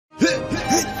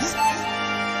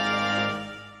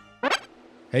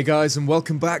Hey guys, and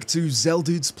welcome back to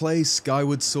Zeldudes Play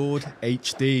Skyward Sword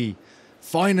HD.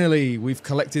 Finally, we've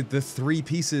collected the 3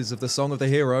 pieces of the Song of the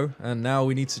Hero, and now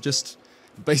we need to just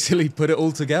basically put it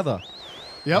all together.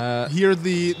 Yep, hear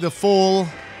the full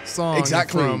song.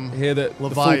 Exactly, from hear the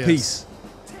full Levias. piece.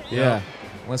 Yeah,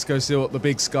 let's go see what the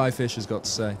big skyfish has got to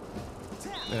say.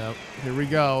 Yep, here we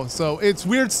go. So it's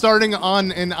weird starting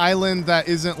on an island that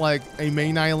isn't like a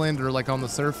main island or like on the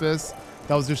surface.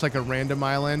 That was just like a random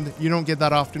island. You don't get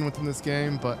that often within this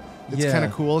game, but it's kind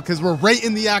of cool because we're right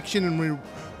in the action and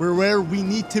we're where we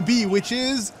need to be, which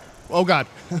is, oh god.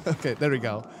 Okay, there we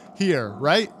go. Here,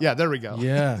 right? Yeah, there we go.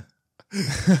 Yeah.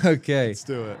 Okay. Let's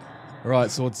do it. Right,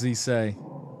 so what does he say?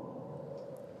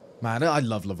 Man, I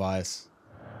love Levias.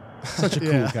 Such a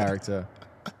cool character.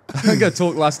 I think I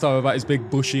talked last time about his big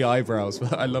bushy eyebrows,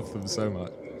 but I love them so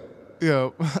much.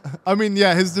 Yeah, I mean,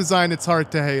 yeah, his design, it's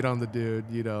hard to hate on the dude,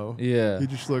 you know. Yeah. He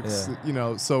just looks, you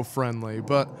know, so friendly.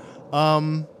 But,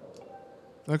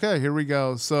 okay, here we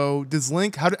go. So, does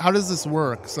Link, how does this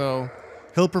work? So,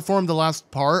 he'll perform the last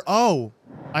part. Oh,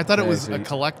 I thought it was a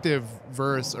collective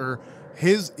verse, or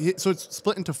so it's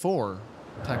split into 4,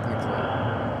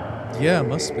 technically. Yeah,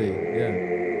 must be, yeah.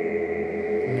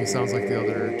 And he sounds like the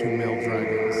other 2 male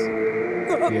dragons.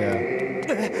 Yeah.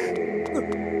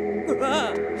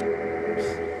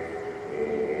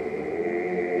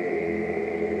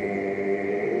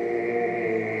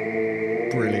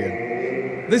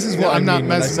 Brilliant. This is what I'm not mean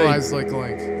mesmerized like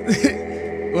Link.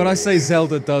 when I say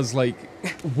Zelda does like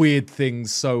weird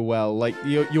things so well, like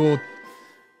your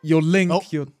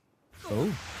Link,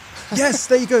 yes,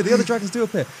 there you go. The other dragons do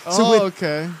appear. So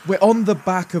we're on the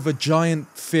back of a giant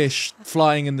fish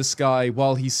flying in the sky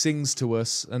while he sings to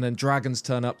us, and then dragons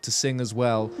turn up to sing as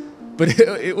well. But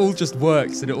it all just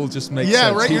works, and it all just makes sense.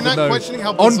 Yeah, right. You're not questioning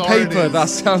how bizarre on paper it is. that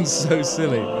sounds so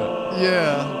silly. But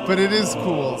yeah, but it is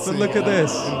cool. But look at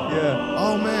this. Yeah.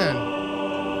 Oh man.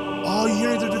 Oh, you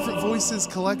hear their different voices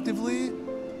collectively?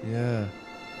 Yeah.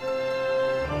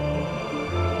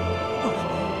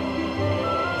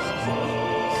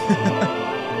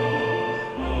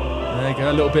 There you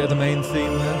go, a little bit of the main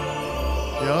theme there.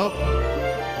 Yup.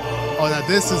 Oh, now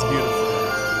this is beautiful.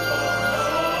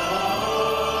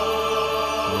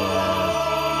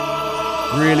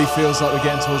 Yeah. Really feels like we're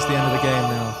getting towards the end of the game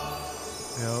now.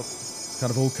 Yep. It's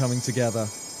kind of all coming together.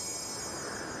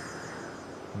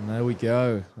 And there we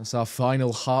go. That's our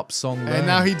final harp song. And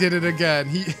now he did it again.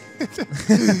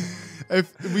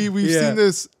 We've seen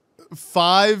this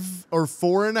 5 or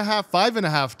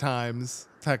 5.5 times.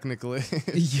 Technically.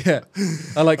 Yeah.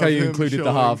 I like how you included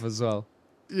the half as well.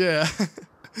 Yeah.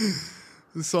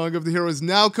 The Song of the Hero is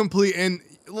now complete. And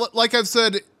like I've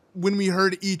said, when we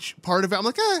heard each part of it, I'm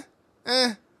like,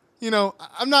 you know,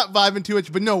 I'm not vibing too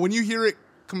much. But no, when you hear it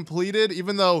completed,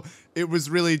 even though it was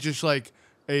really just like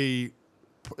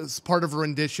it's part of a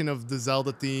rendition of the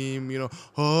Zelda theme, you know,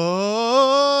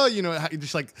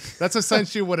 just like, that's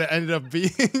essentially what it ended up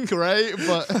being, right?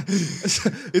 But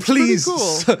it's please,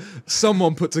 cool.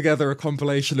 Someone put together a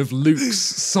compilation of Luke's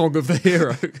Song of the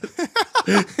Hero.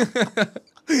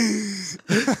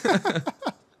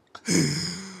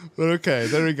 But okay,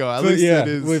 there we go. At least it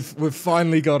is. We've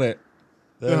finally got it.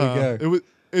 There we go.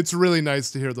 It's really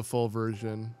nice to hear the full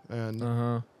version. And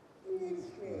now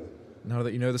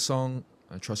that you know the song,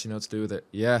 I trust you know what to do with it.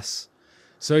 Yes.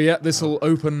 So yeah, this will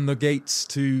open the gates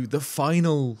to the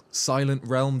final Silent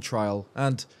Realm trial.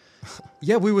 And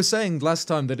yeah, we were saying last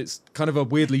time that it's kind of a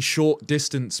weirdly short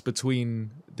distance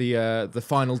between the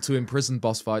final 2 imprisoned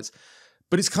boss fights.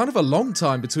 But it's kind of a long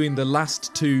time between the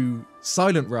last 2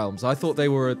 Silent Realms. I thought they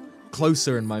were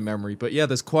closer in my memory. But yeah,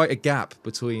 there's quite a gap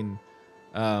between...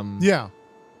 Yeah,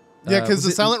 because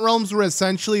the Silent Realms were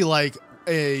essentially like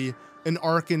an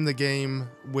arc in the game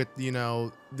with, you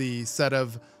know, the set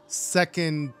of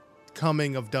second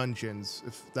coming of dungeons,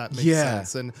 if that makes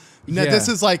sense. And this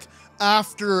is like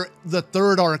after the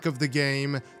 3rd arc of the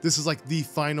game. This is like the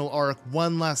final arc,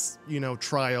 one last, you know,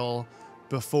 trial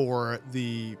before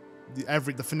the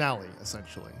finale,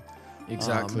 essentially.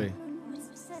 Exactly.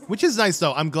 Which is nice,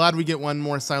 though. I'm glad we get one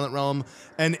more Silent Realm.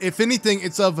 And if anything,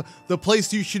 it's of the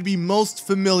place you should be most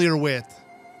familiar with,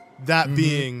 that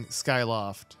being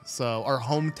Skyloft. So our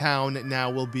hometown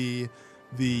now will be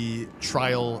the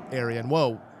trial area. And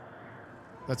whoa,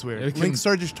 that's weird. Link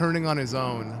started just turning on his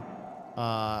own.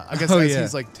 I guess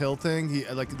he's like tilting. He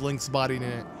like Link's body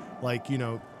didn't like, you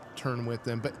know, turn with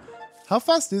him. But how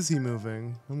fast is he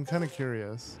moving? I'm kind of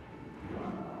curious.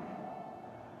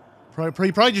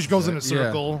 He probably just goes in a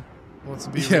circle. Wants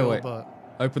to be real, wait. But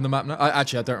open the map now. I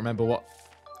don't remember what.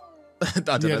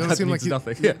 I don't know. That means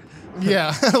nothing.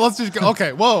 Yeah. Let's just go.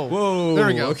 Okay. Whoa. Whoa. There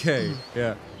we go. Okay.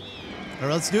 Yeah. All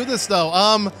right, let's do this though.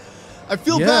 I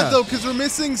feel bad though because we're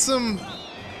missing some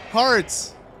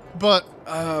hearts, but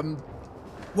well,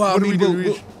 what do we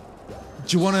do?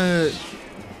 Do you want to?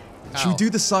 Should we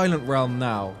do the Silent Realm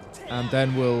now, and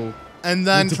then we'll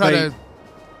try to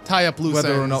tie up loose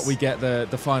whether ends. or not we get the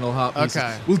final heart pieces.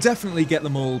 Okay. We'll definitely get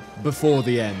them all before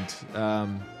the end,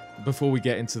 before we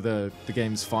get into the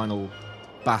game's final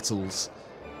battles.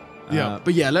 Yeah.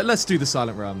 But yeah, let's do the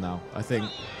Silent Realm now. I think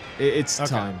it's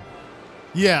time.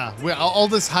 Yeah, all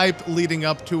this hype leading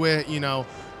up to it, you know,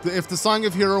 if the Song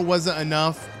of Hero wasn't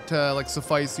enough to like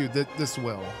suffice you, this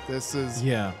will. This is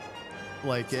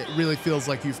like it really feels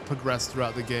like you've progressed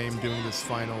throughout the game doing this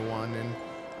final one, and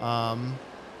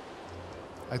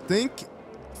I think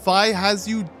Fi has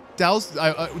you doused.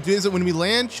 Is it when we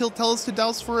land she'll tell us to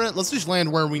douse for it? Let's just land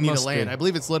where we need to land. I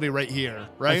believe it's literally right here,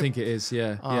 right? I think it is,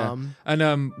 yeah.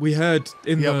 And we heard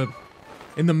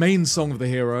in the main Song of the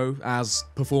Hero, as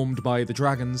performed by the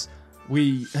dragons,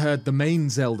 we heard the main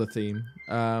Zelda theme.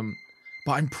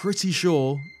 But I'm pretty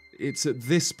sure it's at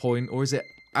this point, or is it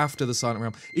after the Silent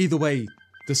Realm? Either way,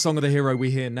 the Song of the Hero we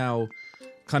hear now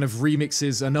kind of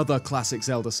remixes another classic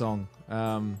Zelda song,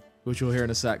 which we'll hear in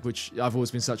a sec, which I've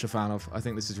always been such a fan of. I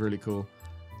think this is really cool.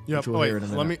 Yep. We'll hear in a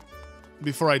minute. Let me,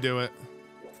 before I do it,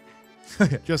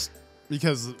 just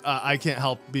because I can't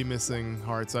help be missing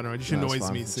hearts. I don't know. It just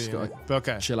annoys me seeing it.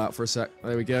 Okay. Chill out for a sec.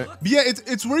 There we go. But yeah,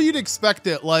 it's where you'd expect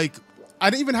it. Like, I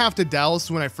didn't even have to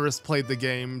douse when I first played the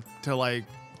game to like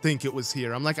think it was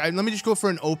here. I'm like, let me just go for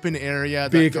an open area,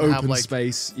 big that can open have, like,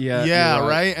 space. Yeah. Yeah,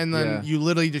 right. And then you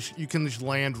literally you can just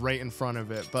land right in front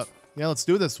of it. But yeah, let's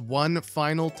do this one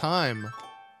final time.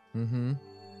 Mm-hmm.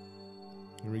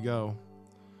 Here we go.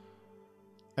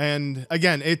 And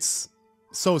again, it's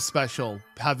so special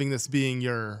having this being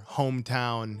your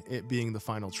hometown, it being the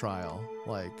final trial.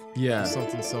 Like, there's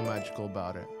something so magical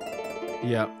about it.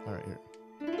 Yeah. All right, here.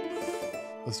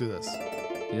 Let's do this.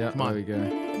 Yeah, come on. There we go.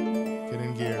 Get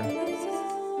in gear.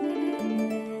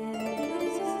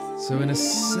 So in a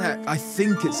sec, I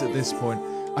think it's at this point.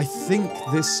 I think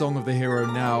this Song of the Hero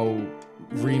now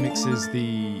remixes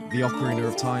the Ocarina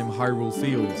of Time Hyrule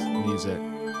Field music.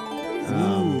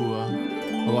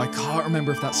 Although I can't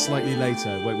remember if that's slightly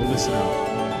later. Wait, we'll listen out.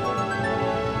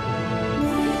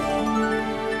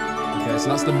 Okay, so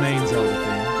that's the main Zelda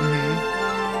theme.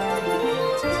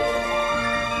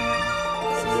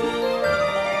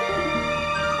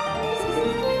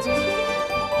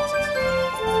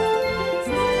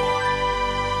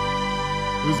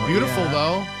 It was beautiful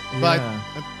though, but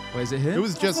wait, is it here? It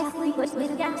was just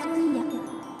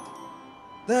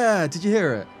there. Did you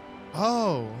hear it?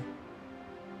 Oh.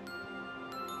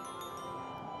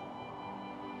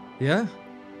 Yeah.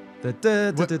 Da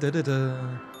da da da da da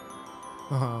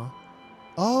da.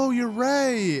 Oh, you're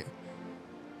right.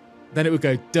 Then it would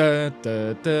go da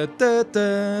da da da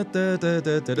da da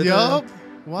da da da. Yup.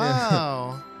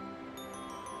 Wow.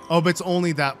 Oh, but it's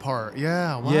only that part.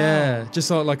 Yeah. Wow. Yeah, just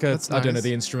sort of like a, That's I don't know nice.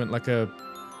 the instrument, like a,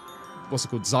 what's it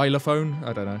called, xylophone?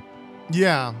 I don't know.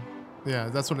 Yeah. Yeah,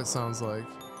 that's what it sounds like.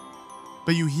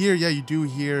 But you hear, you do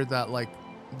hear that, like,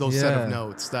 those set of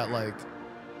notes that, like,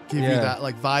 give you that,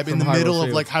 like, vibe in the middle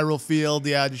of, like, Hyrule Field.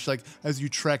 Yeah, just, like, as you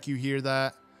trek, you hear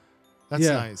that. That's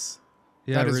nice.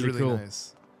 Yeah, that is really cool.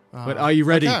 nice. But are you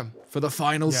ready for the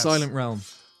final Yes. Silent Realm?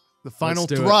 The final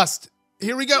Let's do thrust.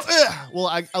 Here we go. Well,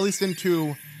 at least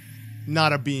into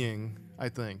not a being, I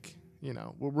think. You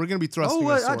know, we're going to be thrusting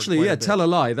a sword actually, quite a yeah, bit. tell a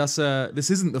lie. That's this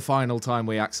isn't the final time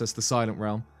we access the Silent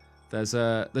Realm. There's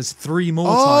 3 more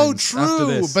times after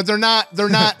this. But they're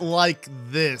not like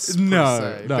this per se.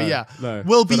 No, but yeah, no.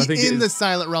 we'll be But I think in the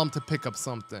Silent Realm to pick up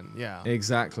something. Yeah.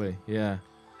 Exactly, yeah.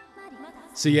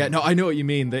 So yeah, no, I know what you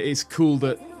mean. That it's cool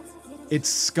that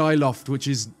it's Skyloft, which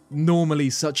is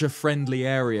normally such a friendly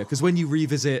area. Because when you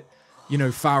revisit, you know,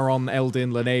 Faron,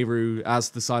 Eldin, Lanayru as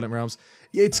the Silent Realms,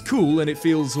 it's cool and it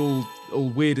feels all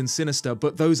weird and sinister,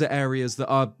 but those are areas that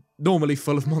are normally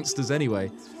full of monsters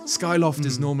anyway. Skyloft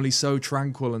is normally so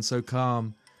tranquil and so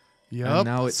calm. Yeah. And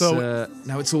now it's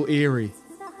all eerie.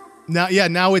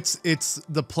 Now it's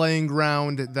the playing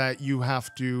ground that you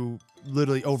have to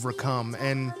literally overcome.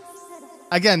 And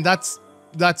again, that's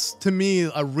to me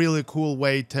a really cool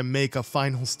way to make a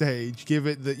final stage. Give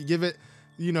it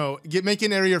you know, make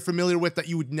an area you're familiar with that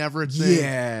you would never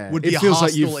think would be a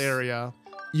hostile area.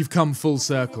 You've come full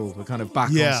circle. We're kind of back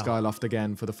on Skyloft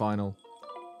again for the final.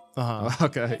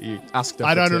 Okay, you asked.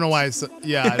 I don't know why.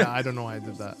 I don't know why I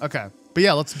did that. Okay, but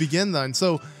yeah, let's begin then.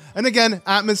 So, and again,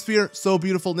 atmosphere so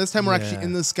beautiful. This time we're actually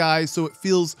in the sky, so it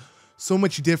feels so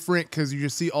much different because you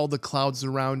just see all the clouds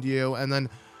around you, and then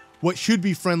what should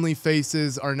be friendly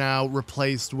faces are now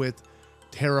replaced with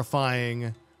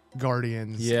terrifying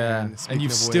guardians. Yeah, and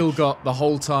you've still got the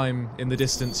whole time in the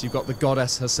distance. You've got the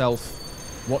goddess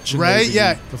herself watching. Right?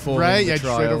 Yeah. Performing Right? the Yeah, just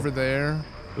trial, right over there.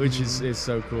 which is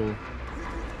so cool.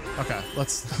 Okay,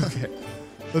 let's not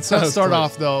That was start great.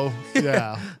 off though.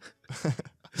 Yeah.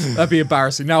 That'd be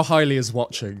embarrassing. Now Hylia is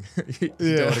watching. You don't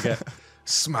Yeah. want to get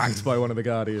smacked by one of the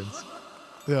guardians.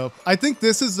 Yep. I think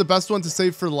this is the best one to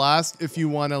save for last if you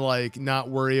want to like not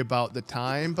worry about the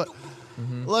time. But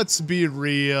let's be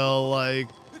real, like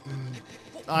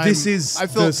This is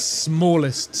the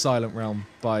smallest Silent Realm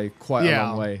by quite a Yeah.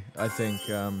 long way, I think.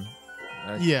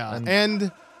 Yeah,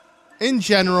 and in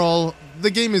general, the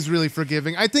game is really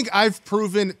forgiving. I think I've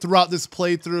proven throughout this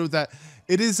playthrough that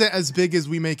it isn't as big as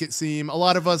we make it seem. A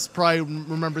lot of us probably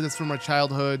remember this from our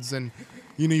childhoods, and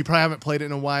you probably haven't played it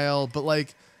in a while. But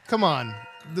like, come on,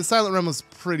 the Silent Realm is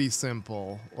pretty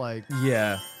simple. Like,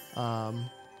 yeah.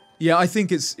 Yeah, I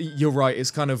think you're right.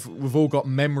 It's kind of, we've all got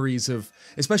memories of,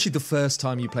 especially the first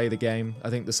time you play the game. I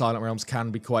think the Silent Realms can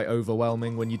be quite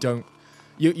overwhelming when you don't,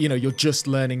 you're just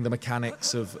learning the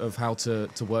mechanics of how to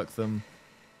work them.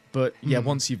 But yeah,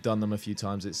 once you've done them a few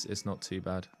times, it's not too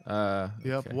bad.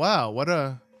 yep. Okay. Wow, what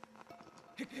a.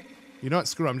 You know what?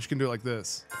 Screw it. I'm just gonna do it like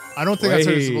this. I don't think that's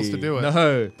how you're supposed to do it.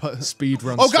 No, But- speed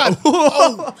run. Oh God!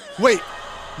 Oh, wait.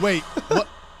 What?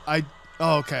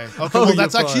 Oh, okay. Okay. Well, you're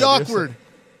that's actually fine, you're awkward.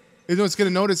 It's gonna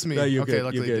notice me. No, you're okay, good.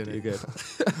 luckily You're it good. didn't.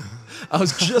 You're good. I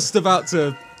was just about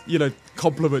to,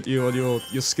 compliment you on your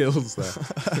skills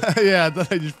there. Yeah, then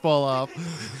I just fall off.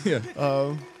 Yeah.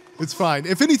 It's fine.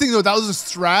 If anything, though, that was a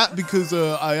strat because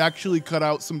I actually cut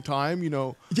out some time.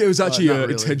 Yeah, it was actually not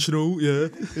really. intentional. Yeah.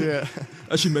 Yeah.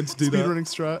 Actually meant to do that. Speedrunning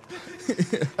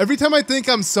strat. Every time I think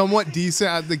I'm somewhat decent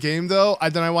at the game, though,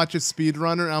 then I watch a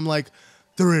speedrunner and I'm like,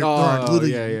 there are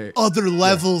literally other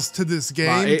levels to this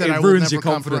game that I will ruins never your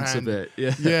confidence comprehend. a bit.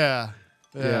 Yeah. Yeah.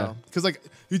 Yeah. Yeah. Because like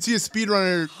you'd see a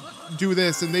speedrunner do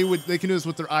this and they can do this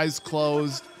with their eyes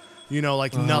closed,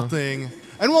 nothing.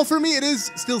 And well, for me, it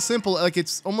is still simple. Like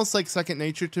it's almost like second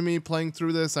nature to me playing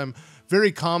through this. I'm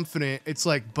very confident. It's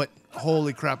like, but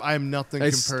holy crap, I am nothing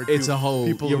compared to It's a whole.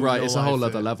 people You're who right. know It's a whole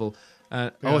life other it. level.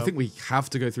 Oh, I think we have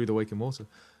to go through the Wake and Water.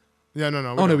 Yeah, no.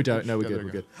 Oh no, we don't. No, we're good.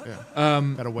 We're good. Yeah.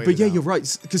 Gotta wait But it yeah, out. you're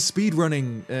right. Because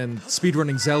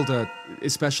speedrunning Zelda,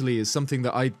 especially, is something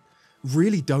that I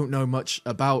really don't know much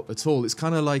about at all. It's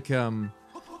kind of like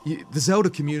the Zelda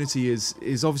community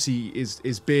is obviously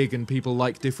is big, and people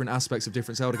like different aspects of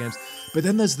different Zelda games. But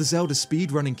then there's the Zelda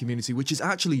speedrunning community, which is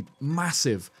actually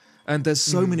massive, and there's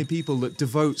so many people that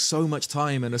devote so much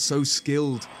time and are so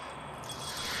skilled.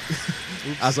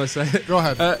 As I say it. Go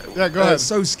ahead. Yeah, go ahead.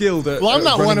 So skilled at Well, I'm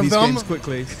not running one of these them. games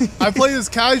quickly. I play this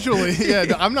casually. Yeah,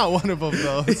 no, I'm not one of them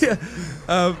though. Yeah.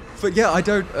 But yeah, I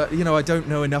don't, I don't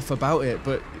know enough about it,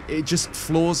 but it just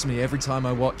floors me every time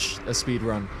I watch a speed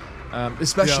run.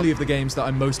 Especially of the games that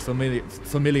I'm most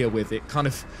familiar with. It kind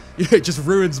of, it just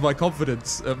ruins my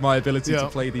confidence at my ability to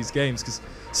play these games, because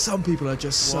some people are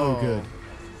just so good.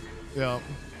 Yeah.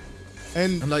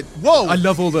 And like, whoa! I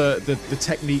love all the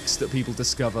techniques that people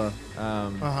discover.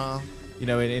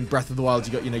 In Breath of the Wild,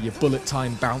 you got your bullet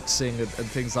time bouncing and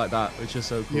things like that, which is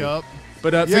so cool. Yep.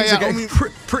 But things are getting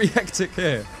pretty hectic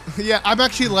here. Yeah, I'm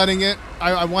actually letting it.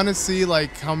 I want to see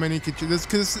like how many could you this,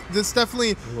 because this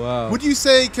definitely. Wow. Would you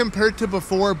say compared to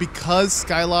before, because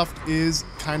Skyloft is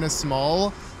kind of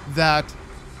small, that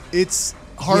it's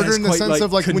harder it's in the quite, sense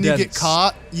of like when you get condensed.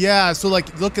 caught? Yeah. So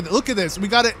like look at this. We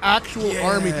got an actual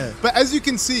army. But as you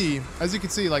can see,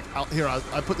 like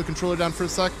I put the controller down for a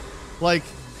sec. Like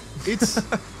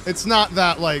it's not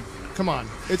that like come on.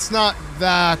 It's not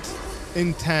that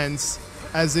intense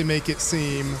as they make it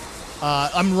seem.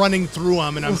 I'm running through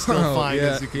them and I'm still fine,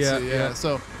 as you can see. Yeah.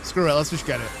 So screw it. Let's just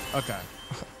get it. Okay.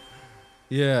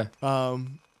 Yeah.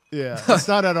 Yeah. It's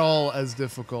not at all as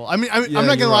difficult. I'm not you're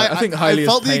gonna lie. right. I think I Hylia's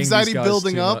felt the paying these anxiety guys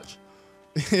building too up. much.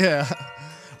 Yeah.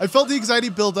 I felt the anxiety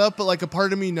build up, but like a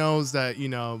part of me knows that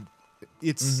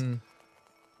it's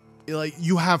like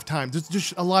you have time. There's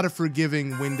just a lot of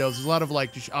forgiving windows. There's a lot of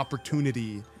like just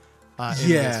opportunity. In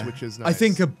this, which is nice. I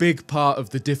think a big part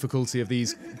of the difficulty of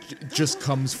these just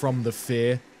comes from the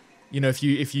fear. If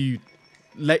you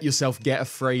let yourself get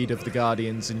afraid of the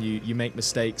Guardians and you make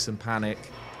mistakes and panic,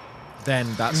 then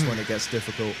that's when it gets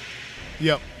difficult.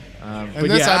 Yep. But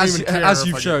this, yeah, I don't even care as if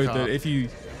you've I get showed, caught. that if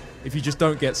you just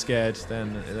don't get scared,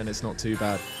 then it's not too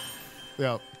bad.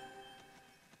 Yep.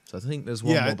 So I think there's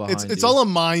one more behind it's you. all a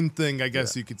mind thing, I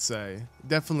guess you could say.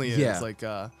 Definitely is. Yeah. Like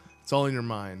it's all in your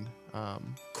mind.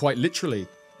 Quite literally,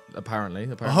 apparently.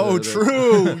 Oh,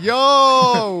 true.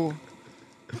 Yo.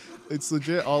 It's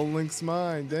legit all Link's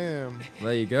mind. Damn.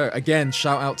 There you go. Again,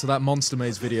 shout out to that Monster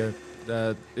Maze video.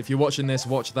 If you're watching this,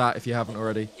 watch that if you haven't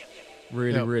already.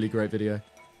 Really, really great video.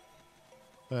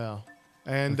 Yeah.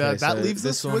 And Okay, that so leaves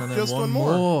this us one with and then just one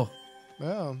more.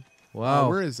 Yeah. Wow.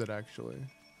 Where is it actually?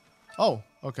 Oh,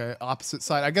 okay. Opposite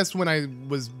side. I guess when I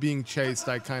was being chased,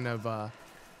 I kind of,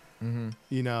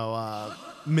 you know,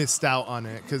 missed out on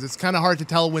it because it's kind of hard to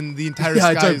tell when the entire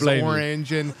sky is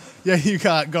orange and you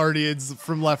got guardians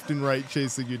from left and right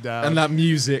chasing you down. And that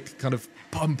music kind of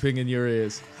pumping in your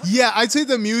ears. Yeah, I'd say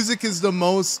the music is the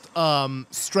most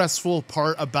stressful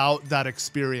part about that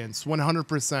experience.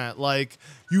 100%. Like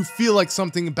you feel like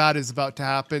something bad is about to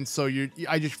happen, so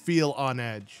I just feel on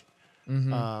edge.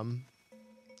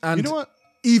 And you know what?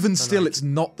 Even still, it's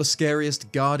not the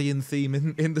scariest Guardian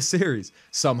theme in the series,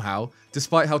 somehow,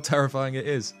 despite how terrifying it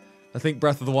is. I think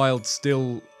Breath of the Wild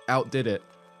still outdid it.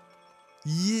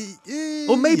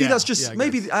 Or maybe that's just,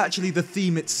 maybe actually the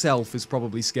theme itself is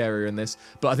probably scarier in this,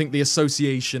 but I think the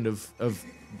association of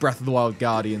Breath of the Wild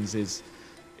Guardians makes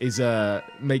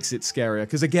it scarier.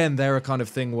 Because again, they're a kind of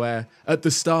thing where, at the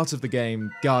start of the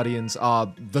game, Guardians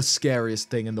are the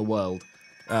scariest thing in the world,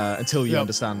 until you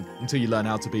understand, until you learn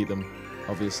how to beat them.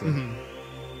 Obviously.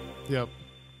 Yep.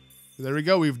 There we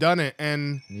go. We've done it.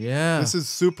 And this is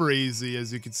super easy,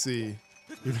 as you can see.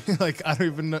 Like, I don't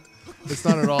even know. It's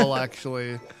not at all,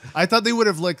 actually. I thought they would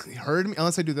have, like, heard me,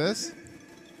 unless I do this.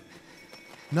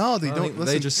 No, they don't. Listen.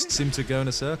 They just seem to go in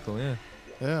a circle, yeah.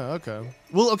 Yeah, okay.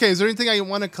 Well, okay, is there anything I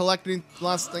want to collect? Any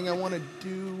last thing I want to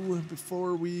do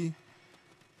before we...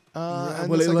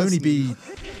 well, it'll only be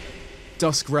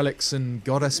Dusk Relics and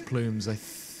Goddess Plumes, I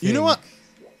think. You know what?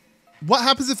 What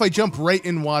happens if I jump right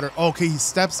in water? Okay, he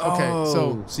steps. Okay,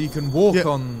 so you can walk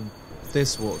on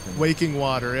this walking. Waking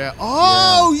water, yeah.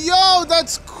 Oh, yo,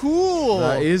 that's cool.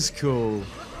 That is cool.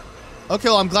 Okay,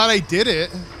 well, I'm glad I did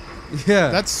it. Yeah.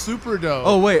 That's super dope.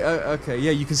 Oh, wait, okay.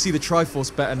 Yeah, you can see the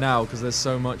Triforce better now because there's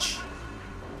so much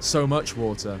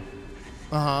water.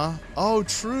 Uh-huh. Oh,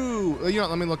 true. You know,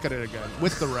 let me look at it again.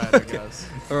 With the red, I guess.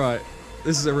 All right.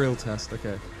 This is a real test,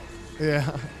 okay.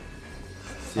 Yeah.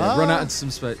 Yeah, run out into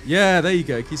some space. Yeah, there you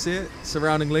go. Can you see it?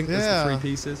 Surrounding Link, there's the 3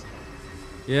 pieces.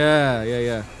 Yeah.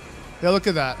 Yeah, look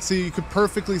at that. See, you could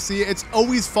perfectly see it. It's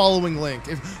always following Link.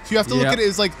 So you have to look at it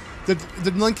as like the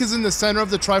Link is in the center of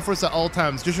the Triforce at all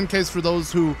times, just in case for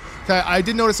those who... I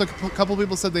did notice like a couple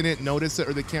people said they didn't notice it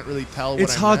or they can't really tell what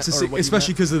It's hard to see,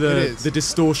 especially because of the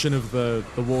distortion of the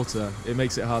water. It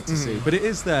makes it hard to see. But it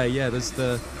is there, yeah. There's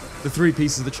the 3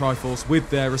 pieces of the Triforce with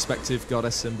their respective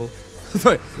goddess symbol.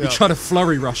 You're trying to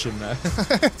flurry rush in there.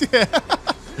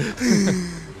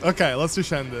 Okay, let's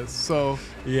just end this. So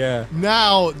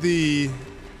now this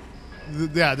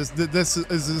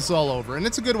is all over, and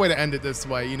it's a good way to end it this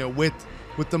way. You know, with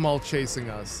them all chasing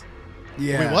us.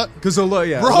 Yeah. Wait, what? Because although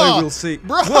we'll see.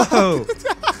 Whoa.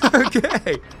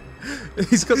 Okay.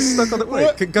 He's got stuck on the.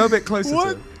 Wait, go a bit closer.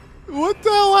 To him. What the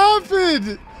hell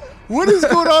happened? What is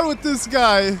going on with this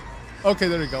guy? Okay,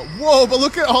 there we go. Whoa, but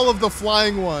look at all of the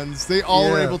flying ones. They all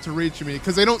were able to reach me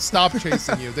because they don't stop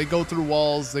chasing you. They go through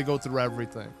walls. They go through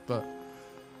everything. But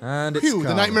and it's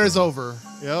the nightmare is over.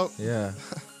 Yep. Yeah.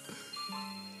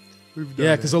 We've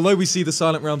done because although we see the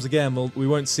Silent Realms again, we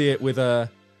won't see it with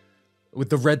the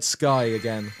red sky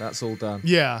again. That's all done.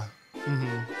 Yeah.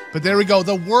 But there we go.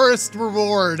 The worst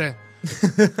reward.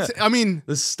 I mean,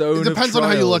 the Stone of Trials. It depends on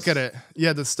how you look at it.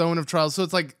 Yeah, the Stone of Trials. So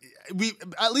it's like... We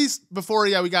at least before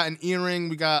we got an earring,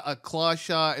 we got a claw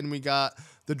shot, and we got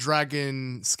the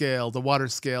dragon scale, the water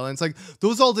scale, and it's like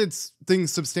those all did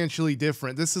things substantially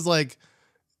different. This is like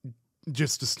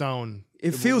just a stone.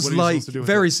 It feels like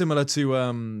very similar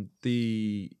to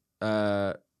the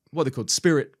what they're called,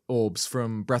 spirit orbs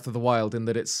from Breath of the Wild, in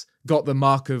that it's got the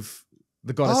mark of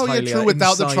the goddess Hylia. Oh yeah, true.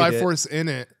 Without the Triforce in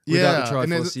it. Without the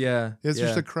Triforce, it's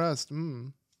just a crust.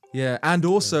 Yeah, and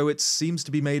also it seems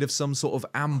to be made of some sort of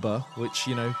amber, which,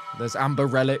 you know, there's amber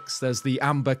relics, there's the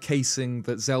amber casing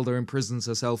that Zelda imprisons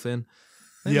herself in.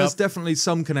 I think there's definitely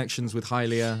some connections with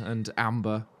Hylia and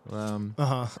amber.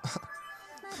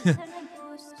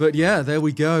 But yeah, there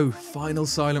we go. Final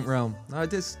Silent Realm. I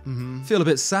just feel a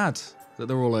bit sad that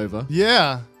they're all over.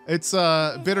 Yeah, it's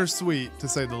bittersweet, to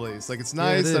say the least. Like, it's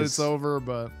nice that it's over,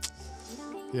 but...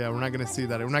 Yeah, we're not going to see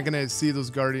that. We're not going to see those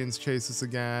Guardians chase us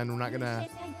again. We're not going to...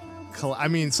 I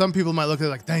mean, some people might look at it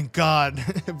like, thank God,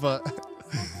 but...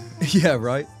 Yeah,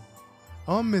 right?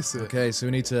 I'll miss it. Okay, so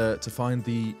we need to find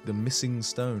the missing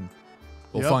stone.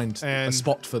 Or find a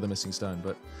spot for the missing stone,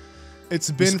 but...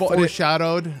 It's been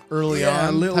foreshadowed early on.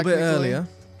 A little bit earlier.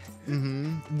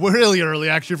 Really early,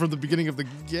 actually, from the beginning of the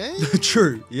game.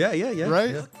 True. Yeah.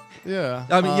 Right? Yeah.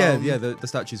 I mean, the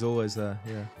statue's always there,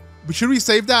 yeah. But should we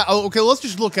save that? Oh, okay, let's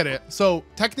just look at it. So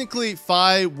technically,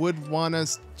 Fi would want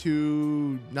us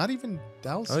to not even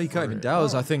douse. Oh, you can't even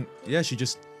douse. I think, yeah, she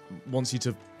just wants you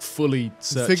to fully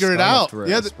figure it out. For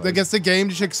Yeah, I guess the game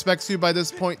just expects you by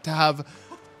this point to have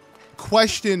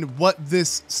questioned what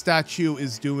this statue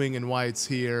is doing and why it's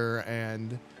here.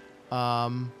 And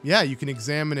yeah, you can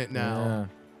examine it now. Yeah.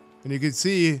 And you can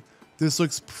see this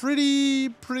looks pretty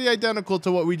identical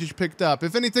to what we just picked up.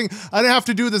 If anything, I didn't have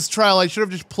to do this trial. I should have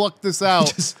just plucked this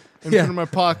out and put it in my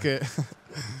pocket.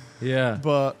 Yeah.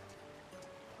 But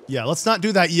yeah, let's not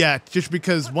do that yet. Just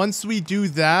because once we do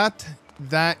that,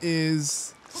 that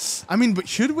is... I mean, but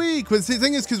should we? Because the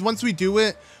thing is, because once we do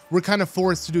it, we're kind of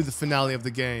forced to do the finale of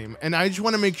the game. And I just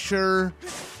want to make sure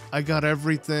I got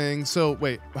everything. So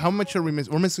wait, how much are we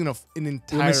missing? We're missing an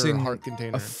entire heart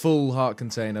container. A full heart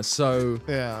container. So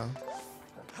yeah.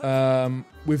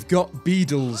 We've got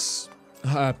Beedle's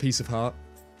piece of heart.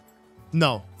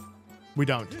 No, we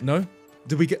don't. No?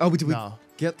 Did we get? Oh, did we No.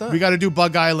 get that? We got to do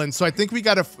Bug Island. So I think we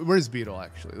got to. Where's Beetle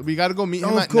actually? We got to go meet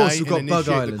him at night and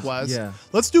initiate the quest. Yeah.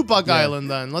 Let's do Bug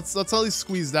Island then. Let's at least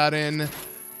squeeze that in.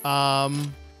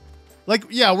 Like,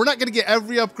 yeah, we're not gonna get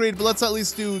every upgrade, but let's at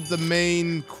least do the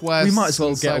main quest. We might as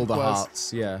well get all the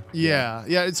hearts. Yeah.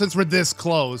 Yeah. Since we're this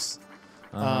close.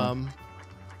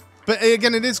 But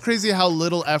again, it is crazy how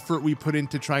little effort we put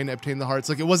into trying to obtain the hearts.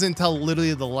 Like, it wasn't until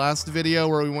literally the last video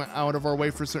where we went out of our way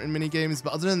for certain mini games.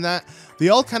 But other than that, they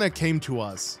all kind of came to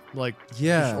us, like,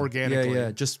 just organically.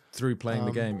 Yeah, just through playing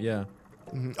the game. Yeah.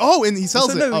 Oh, and he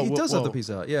sells it. No, he does have the piece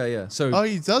of heart. Yeah. So. Oh,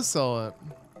 he does sell it.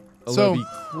 So be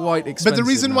quite expensive. But the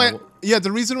reason now.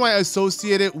 the reason why I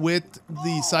associate it with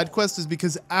the side quest is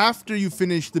because after you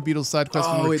finish the Beetle side quest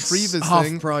and retrieve this half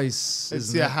thing, price.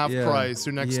 it's half price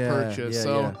your next purchase.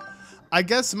 So I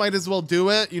guess might as well do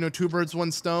it. You know, 2 birds,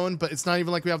 1 stone. But it's not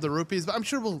even like we have the rupees. But I'm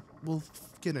sure we'll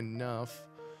get enough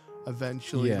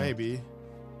eventually, maybe.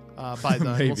 By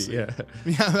then, maybe, we'll see. Yeah.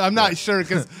 I'm not sure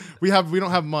because we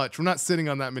don't have much. We're not sitting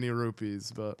on that many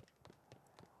rupees, but.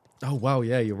 Oh wow,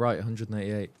 yeah, you're right.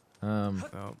 188.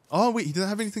 Oh wait, he doesn't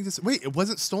have anything to say. Wait, it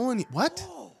wasn't stolen. What?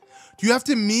 Do you have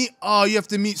to meet? Oh, you have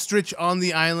to meet Stritch on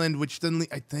the island, which then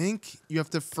I think you have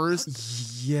to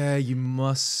first. Yeah, you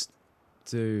must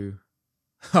do.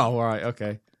 Oh, all right,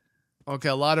 okay. Okay,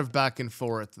 a lot of back and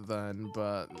forth then,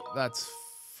 but that's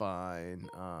fine.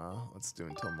 Let's do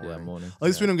until morning. Yeah, morning. At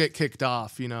least we don't get kicked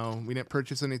off. You know, we didn't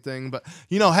purchase anything, but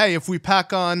you know, hey, if we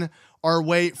pack on our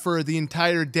weight for the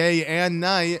entire day and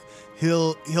night,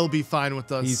 he'll be fine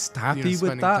with us. He's happy with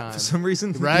that time. For some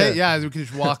reason, right? Yeah, we can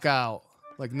just walk out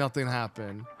like nothing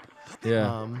happened.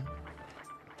 Yeah.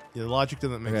 Yeah, the logic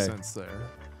doesn't make sense there.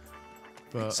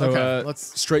 But so okay,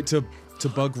 let's straight to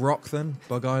Bug Rock then,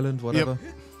 Bug Island, whatever.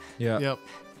 Yep.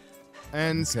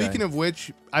 And speaking of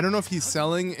which, I don't know if he's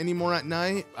selling anymore at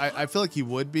night. I feel like he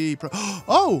would be.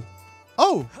 Oh,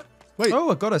 wait. Oh,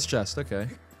 a goddess chest. Okay.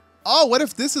 Oh, what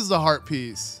if this is the heart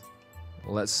piece?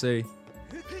 Let's see.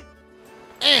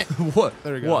 What?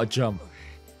 There we go. What a jump.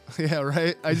 Yeah,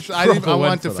 right. I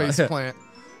want to face plant.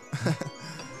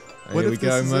 Here we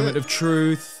go. Moment of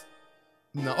truth.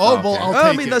 No. Oh, well, I'll take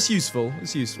I mean, that's useful.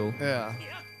 It's useful. Yeah.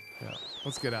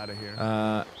 Let's get out of here.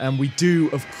 And we do,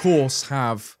 of course,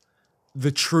 have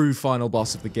the true final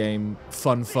boss of the game,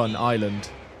 Fun Island.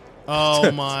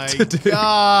 Oh my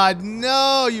god,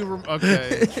 no!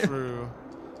 Okay, true.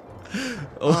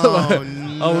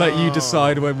 I'll let you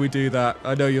decide when we do that.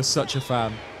 I know you're such a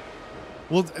fan.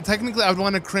 Well, technically, I would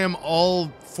want to cram all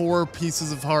 4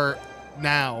 pieces of heart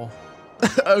now.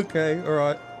 Okay, all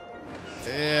right.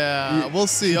 Yeah, we'll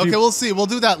see. Okay, we'll see. We'll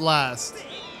do that last.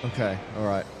 Okay, all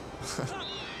right.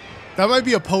 That might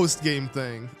be a post-game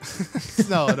thing.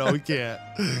 No, we can't.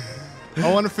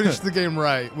 I want to finish the game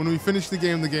right. When we finish the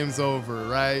game's over,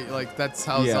 right? Like, that's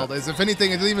how Zelda is. If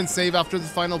anything, it doesn't even save after the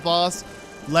final boss,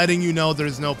 letting you know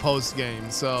there's no post-game.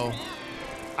 So,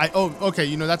 okay,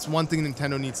 you know, that's one thing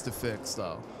Nintendo needs to fix,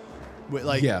 though.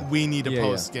 Like, we need a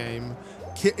post-game.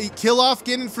 Kill off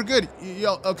Ganon for good.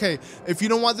 Okay, if you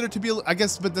don't want there to be, I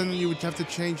guess, but then you would have to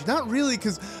change. Not really,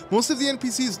 because most of the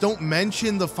NPCs don't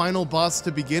mention the final boss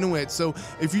to begin with. So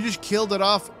if you just killed it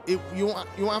off, you won't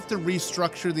have to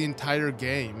restructure the entire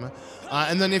game.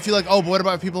 And then if you're like, oh, but what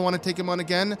about if people want to take him on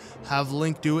again? Have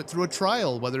Link do it through a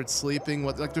trial, whether it's sleeping.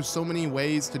 Like, there's so many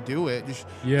ways to do it. Just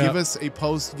give us a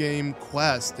post-game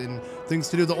quest and things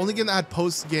to do. The only game that had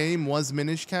post-game was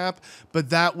Minish Cap, but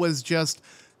that was just...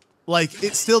 Like,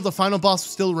 it's still, the final boss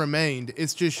still remained.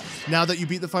 It's just, now that you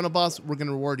beat the final boss, we're going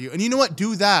to reward you. And you know what?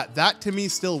 Do that. That, to me,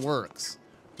 still works.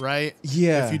 Right?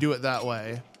 Yeah. If you do it that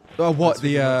way. Oh, what?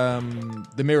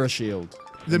 The mirror shield.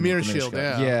 The mirror shield,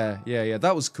 yeah. Yeah.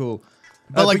 That was cool.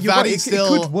 But like you're right, Vattie's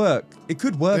still. it could work. It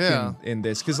could work Yeah. in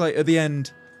this because like at the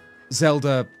end,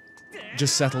 Zelda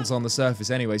just settles on the surface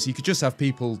anyway. So you could just have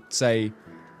people say,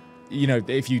 you know,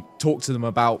 if you talk to them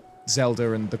about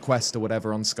Zelda and the quest or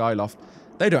whatever on Skyloft,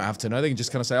 they don't have to know. They can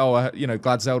just kind of say, oh, you know,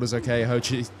 glad Zelda's okay. I heard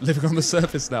she's living on the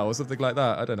surface now or something like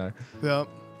that. I don't know. Yeah.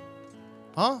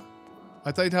 Huh?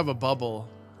 I thought you'd have a bubble.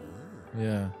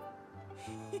 Yeah.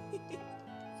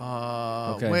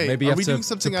 Okay. Wait, maybe you are have we to doing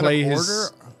something out play of his,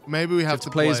 order? Maybe we have to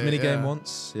play his minigame yeah.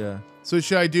 once. Yeah. So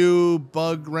should I do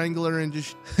Bug Wrangler and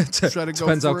just try to go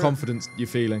Depends for how it? confident you're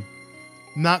feeling.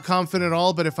 Not confident at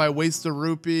all, but if I waste the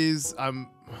rupees, I'm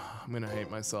gonna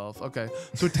hate myself. Okay.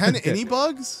 So 10 any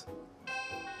bugs?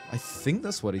 I think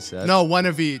that's what he said. No, one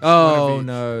of each. Oh, one of each.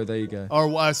 no, there you go. Or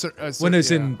When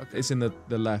it's yeah, okay. it's in the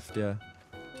left, yeah.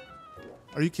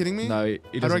 Are you kidding me? No, he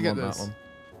How do I doesn't get want this? that one.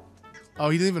 Oh,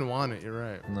 he didn't even want it. You're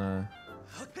right. No.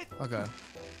 Okay.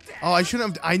 Oh, I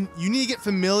shouldn't have. You need to get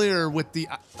familiar with the.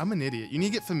 I'm an idiot. You need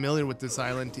to get familiar with this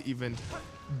island to even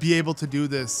be able to do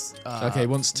this. Okay,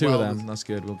 once two of them, that's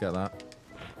good. We'll get that.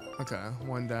 Okay,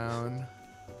 one down.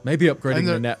 Maybe upgrading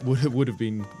the net would have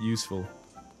been useful.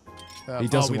 He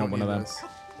doesn't want one of them.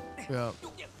 Yeah.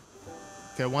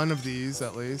 Okay, one of these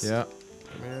at least. Yeah.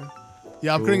 Come here.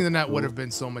 Yeah, upgrading the net would have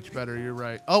been so much better. You're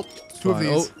right. Oh, two of Fine.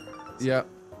 these. Oh, yeah.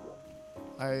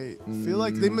 I feel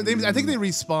like they I think they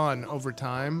respawn over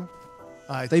time.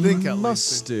 I They think at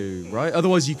must least. do, right?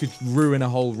 Otherwise, you could ruin a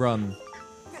whole run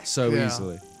so Yeah.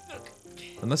 easily.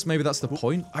 Unless maybe that's the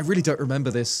point. I really don't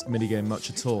remember this minigame much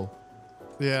at all.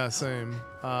 Yeah, same.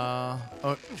 Oh,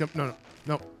 jump. No,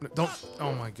 don't.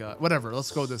 Oh my god. Whatever. Let's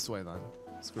go this way then.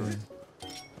 Screw it.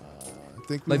 I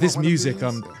think we Like this want one of music,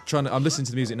 these. I'm listening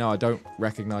to the music now. I don't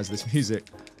recognize this music.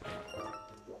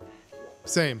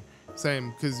 Same,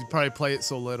 because you probably play it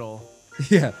so little.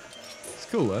 Yeah. It's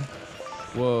cool though.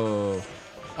 Whoa.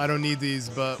 I don't need these,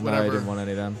 but No, whatever. I didn't want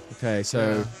any of them. Okay, so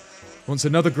Yeah. once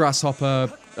another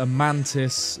grasshopper, a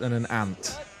mantis, and an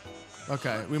ant.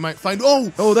 Okay, we might find.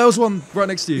 Oh, Oh, there was one right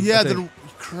next to you. yeah. I think.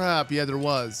 Crap. Yeah, there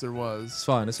was. It's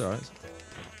fine. It's all right.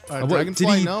 What- Dragonfly?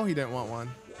 did he- No, he didn't want one.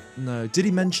 No. Did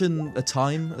he mention a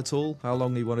time at all? How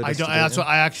long he wanted us I to don't. do it That's in? what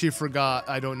I actually forgot.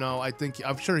 I don't know.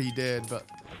 I'm sure he did, but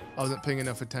I wasn't paying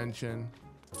enough attention.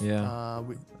 Yeah.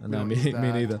 We No, don't me need that.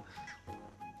 neither.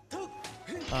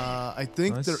 I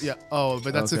think Nice. there. Yeah. Oh,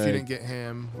 but that's if you Okay. didn't get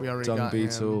him. We already Dung got him.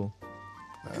 beetle.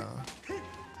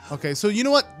 Okay, so you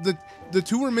know what? The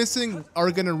two we're missing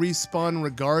are gonna respawn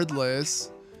regardless,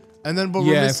 and then but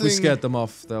we're Yeah, if missing we scared them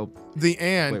off, they'll. the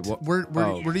ant. Wait, what? Where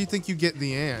Oh. do you think you get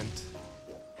the ant?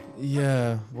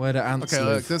 Yeah, where do ants Okay,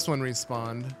 live? look, this one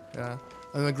respawned. Yeah,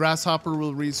 and the grasshopper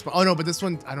will respawn. Oh no, but this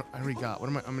one I already got. What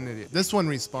am I? I'm an idiot. This one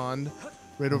respawned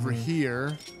right over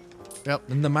here. Yep.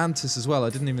 And the mantis as well. I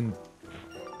didn't even.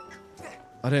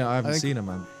 I haven't think- seen a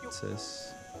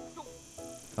mantis.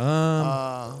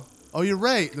 Oh, you're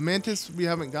right. The mantis we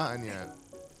haven't gotten yet.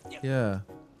 Yeah.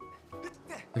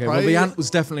 Okay, well Probably- the ant was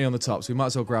definitely on the top, so we might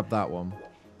as well grab that one.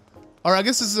 All right, I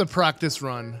guess this is a practice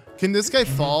run. Can this guy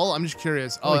fall? I'm just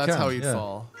curious. Oh, he that's can, how he'd yeah.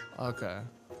 fall. Okay.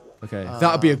 Okay,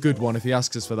 that'd be a good one if he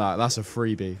asks us for that. That's a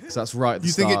freebie, because that's right at the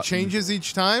You start. think it changes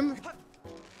each time?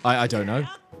 I don't know.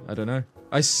 I don't know.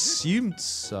 I assumed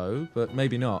so, but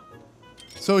maybe not.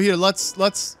 So here,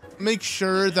 let's make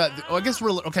sure that. Oh, I guess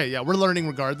we're okay. Yeah, we're learning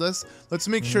regardless. Let's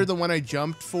make sure the one I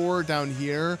jumped for down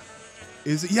here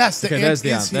is yes. The Okay, ant there's the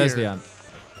is ant. here. There's the ant.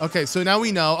 Okay, so now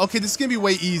we know. Okay, this is gonna be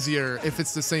way easier if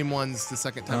it's the same ones the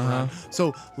second time around.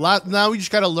 So now we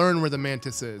just gotta learn where the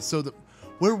mantis is. So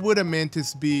where would a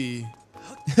mantis be?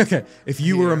 Okay, if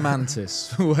you were a Here.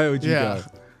 mantis, where would you Yeah.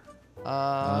 go?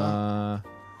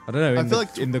 I don't know. I feel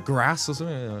like- In the grass or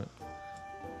something.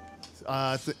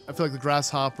 I feel like the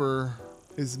grasshopper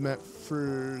is meant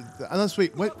for. Unless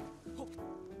wait, what?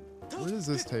 Where does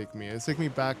this take me? It's taking me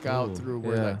back out Ooh, through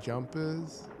where yeah. that jump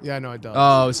is. Yeah, no, it does.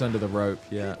 Oh, it's under the rope.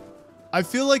 Yeah. I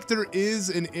feel like there is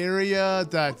an area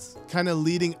that's kind of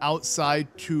leading outside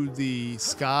to the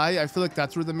sky. I feel like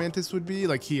that's where the mantis would be,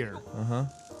 like here.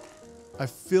 I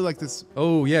feel like this.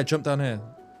 Oh yeah, jump down here.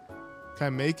 Can I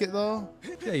make it though?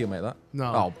 Yeah, you'll make that.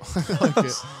 No. Oh. I like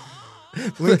it.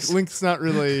 Link's not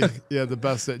really the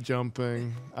best at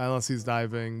jumping unless he's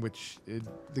diving, which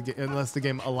unless the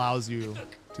game allows you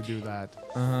to do that.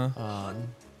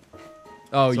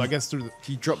 Oh, So I guess through the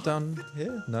you drop down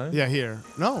here? No. yeah here.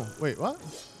 No, wait, what?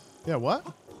 Yeah, what?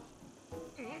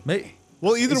 Mate,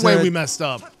 Well, either Is way, there- we messed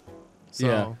up. So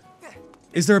Yeah.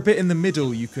 is there a bit in the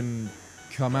middle you can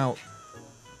come out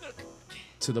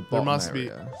to the there bottom must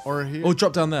area? be or here. Or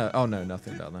drop down there. Oh no,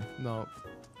 nothing down there. No.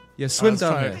 Yeah, swim let's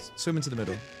down try here. it. Swim into the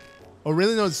middle. Oh,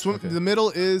 really? No, swim. Okay. The middle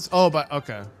is. Oh, but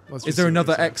okay. Let's Is just there see what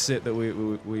another it says. exit that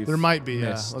we've There might be.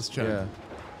 missed? Yeah. Let's check.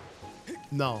 Yeah.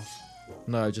 No.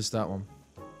 No, just that one.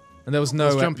 And there was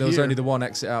Let's no. jump There was here. only the one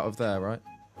exit out of there, right?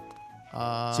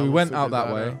 So we we'll went figure out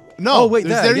that way. No. Oh wait,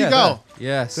 there you yeah, go. there.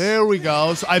 Yes. There we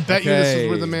go. So I bet you this is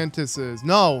where the Okay. mantis is.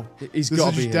 No. He's This got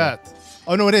is to be just here. death.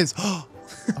 Oh no, it is.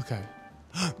 Okay.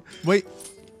 Wait.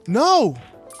 No.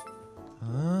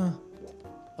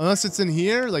 Unless it's in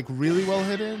here, like really well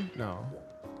hidden. No.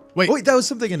 Wait. Wait, there was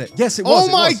something in it. Yes, it was.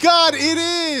 Oh my God! It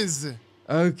is.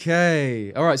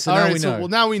 Okay. All right. So All now right, we know. well,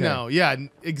 now we Okay. know. Yeah,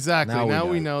 exactly. Now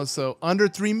we know. So under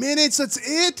 3 minutes. That's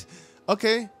it.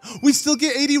 Okay. We still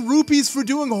get 80 rupees for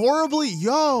doing horribly.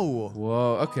 Yo.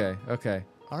 Whoa. Okay. Okay.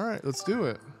 All right, let's do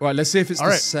it. All right. Let's see if it's All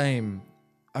the right. same.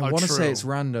 I Oh, want to true. say it's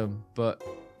random, but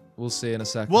we'll see in a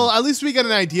second. Well, at least we get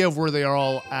an idea of where they are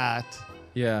all at.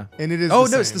 yeah. And it is. Oh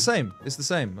the no, it's the same. same. It's the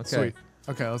same. Okay. Sweet.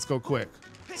 Okay, let's go quick.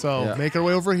 So Yeah. make our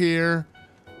way over here.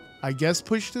 I guess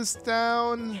push this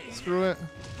down. Screw it.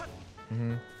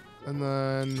 Mhm. And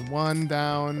then one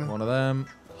down. One of them.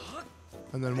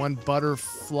 And then one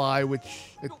butterfly, which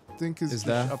I think is Is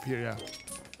there? up here. Yeah.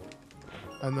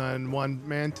 And then one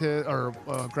mantis or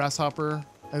grasshopper.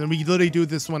 And then we literally do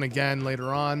this one again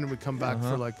later on. We come back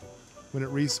for like when it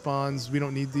respawns. We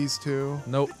don't need these two.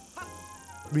 Nope.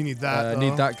 We need that.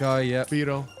 Need though. that guy. Yep.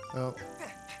 Beetle. Oh.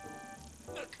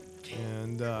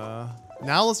 And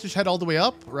now let's just head all the way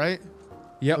up, right?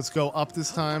 Yep. Let's go up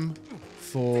this time.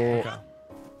 For Okay.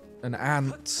 an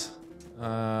ant. What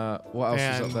else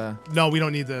is up And there? no, we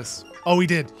don't need this. Oh, we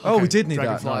did. Oh, Okay, we did need that.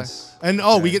 dragonfly. Nice. And we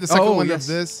Okay. get the second Oh, one yes. of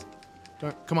this.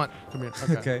 Come on, come here.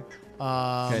 Okay. Okay. Okay,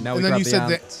 Now and we then grab you the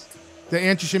said ant. the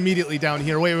ant is immediately down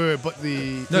here. Wait, but the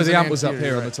No, there's the an ant was up here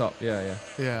you're on the right. top. Yeah, yeah.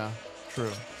 Yeah,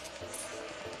 true.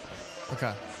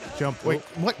 Okay, jump. Wait,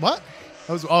 what?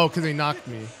 That was because they knocked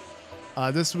me.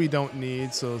 This we don't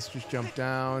need, so let's just jump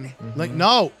down. Mm-hmm. Like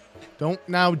no, don't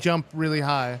now jump really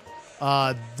high.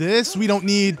 This we don't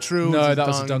need. True. No, it's that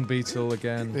was a dung beetle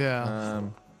again. Yeah.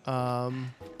 Wait,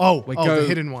 the go-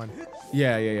 hidden one.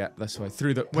 Yeah. That's way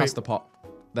through the past the pot.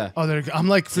 There. Oh, there you go. I'm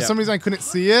like, for Yep. some reason I couldn't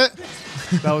see it.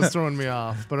 That was throwing me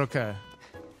off, but okay.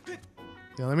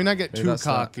 Yeah, let me not get Maybe too that's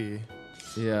that. cocky.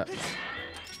 Yeah.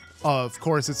 Oh, of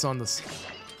course it's on this.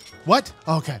 What?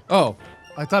 Okay. Oh,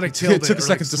 I thought I killed it took or, a second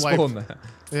like, to swiped. spawn there.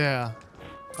 Yeah.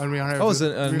 And we have Oh, there's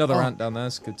the- another oh, ant down there.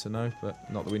 It's good to know,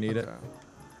 but not that we need it. okay.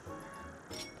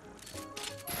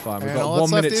 Fine, we've And got all 1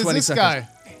 that's left minute is 20 this seconds.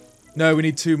 guy. No, we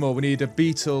need 2 more. We need a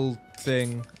beetle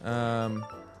thing.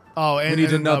 Oh, and need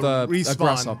and another- a respawn.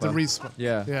 grasshopper. The respawn.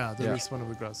 Yeah. Yeah, the Yeah. respawn of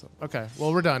the grasshopper. Okay,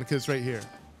 well we're done because it's right here.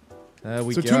 There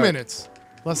we So go. 2 minutes.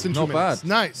 Less than 2 Not minutes. bad.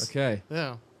 Nice. Okay.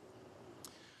 Yeah.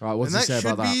 Right, what And does it that say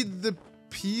should about be that? the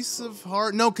piece of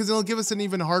heart. No, because it'll give us an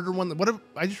even harder one. What if,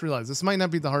 I just realized this might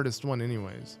not be the hardest one,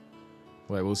 anyways.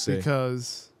 Wait, we'll see.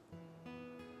 Because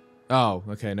Oh,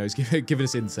 okay. No, he's giving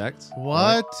us insects.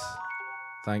 what? Right.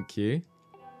 Thank you.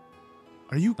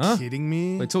 Are you Huh? kidding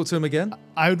me? Wait, talk to him again.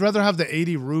 I would rather have the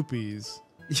 80 rupees.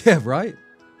 Yeah, right.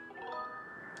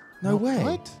 No way.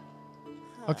 What?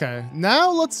 Okay, now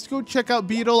let's go check out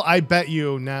Beetle. I bet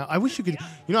you now. I wish you could.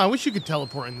 You know, I wish you could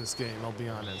teleport in this game. I'll be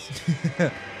honest.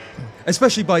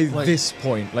 Especially by Like- this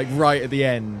point, like right at the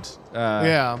end.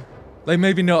 Yeah. Like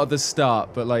maybe not at the start,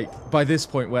 but like by this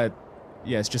point where,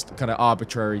 yeah, it's just kind of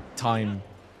arbitrary time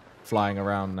flying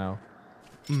around now.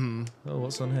 Hmm. Oh,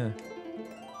 what's on here?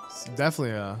 It's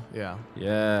definitely yeah.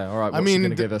 Yeah. All right. What's mean, he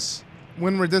gonna give us?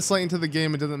 When we're this late into the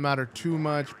game, it doesn't matter too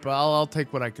much, but I'll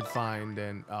take what I could find.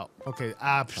 And oh, okay,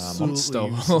 absolutely Monster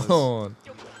useless. horn.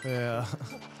 Yeah.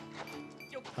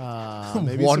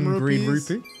 Maybe One some green rupees,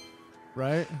 rupee.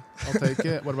 right? I'll take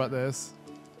it. What about this?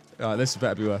 This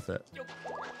better be worth it.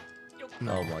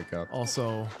 Oh my god.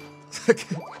 Also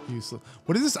useless.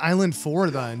 What is this island for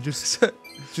then? Just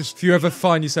If you ever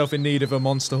find yourself in need of a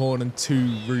monster horn and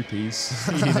 2 rupees,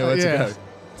 you know where Yeah. to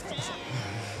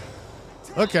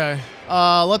go. okay.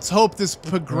 Let's hope this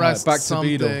progressed back to something.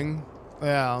 Beetle.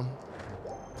 Yeah.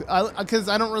 Because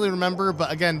I don't really remember,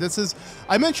 but again, this is.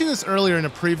 I mentioned this earlier in a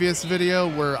previous video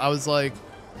where I was like,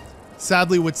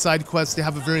 sadly, with side quests, they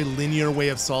have a very linear way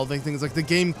of solving things. Like the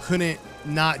game couldn't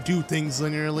not do things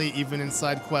linearly, even in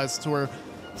side quests. Or,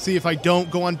 see, if I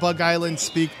don't go on Bug Island,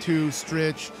 speak to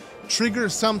Stritch, trigger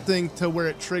something to where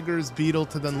it triggers Beetle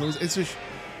to then lose. It's just,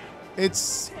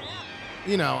 it's,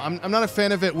 you know, I'm not a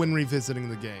fan of it when revisiting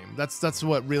the game. That's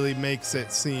what really makes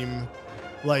it seem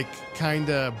like kind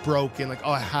of broken. Like,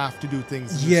 oh, I have to do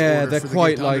things. In this Yeah, order they're for the quite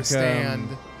game to like, understand.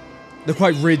 They're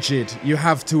quite rigid. You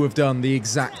have to have done the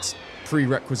exact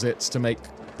prerequisites to make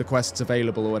the quests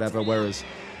available or whatever, whereas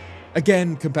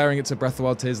again, comparing it to Breath of the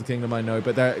Wild, Tears of the Kingdom, I know,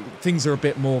 but things are a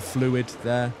bit more fluid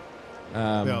there.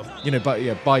 You know, but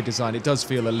yeah, by design, it does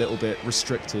feel a little bit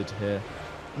restricted here.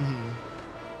 100%.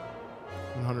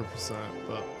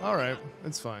 But all right,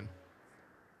 it's fine.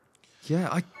 Yeah,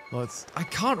 I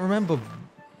can't remember.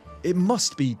 It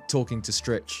must be talking to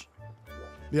Stritch.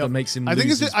 Yeah, that makes him. I think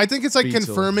it's like Beetle.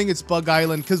 confirming it's Bug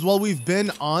Island, because while we've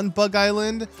been on Bug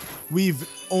Island, we've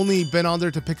only been on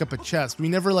there to pick up a chest. We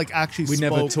never like actually. We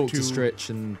never talked to Stritch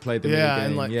and played the yeah, minigame.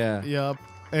 and like yeah.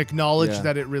 Acknowledge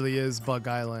that it really is Bug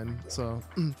Island. So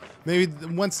maybe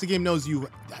once the game knows you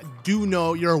do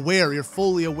know, you're aware, you're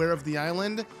fully aware of the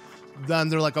island, then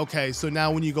they're like, okay, so now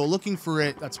when you go looking for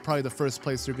it, that's probably the first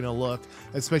place you're gonna look,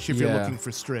 especially if you're looking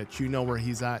for Stritch. You know where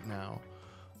he's at now.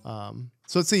 So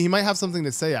let's see, he might have something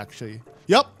to say actually.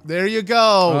 Yep, there you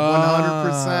go,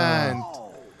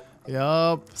 100%.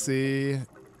 Yep, see.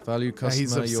 Value customer,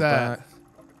 he's upset. you're back.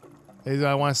 Hey,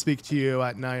 I want to speak to you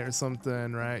at night or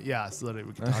something, right? Yeah, so literally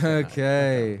we can talk at night.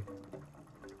 Okay.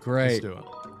 Great. Let's do it.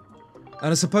 And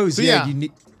I suppose, So, you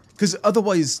need... Because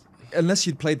otherwise, unless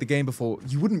you'd played the game before,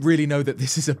 you wouldn't really know that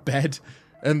this is a bed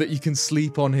and that you can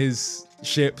sleep on his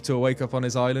ship to wake up on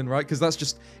his island, right? Because that's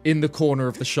just in the corner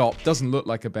of the shop. Doesn't look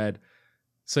like a bed.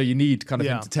 So you need kind of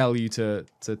him to tell you to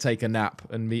take a nap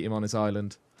and meet him on his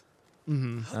island.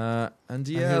 And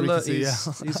yeah, look,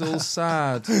 he's all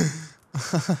sad.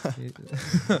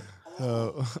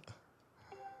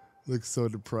 Looks so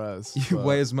depressed. You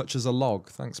weigh as much as a log.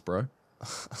 Thanks, bro.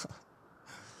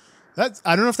 That's,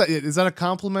 I don't know if that is that a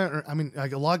compliment, or I mean,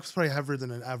 like a log's probably heavier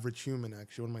than an average human.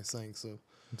 Actually, what am I saying? So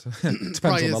Depends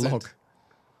on the log.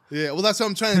 Yeah, well, that's what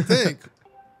I'm trying to think.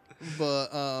 But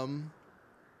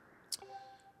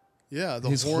yeah,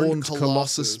 his horned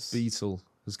Colossus beetle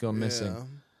has gone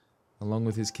missing, along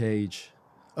with his cage.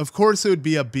 Of course, it would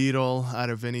be a beetle out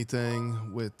of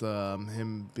anything with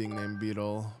him being named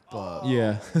Beetle, but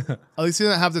yeah, at least he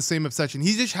doesn't have the same obsession.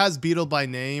 He just has Beetle by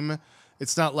name.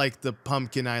 It's not like the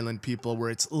Pumpkin Island people where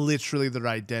it's literally their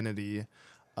identity.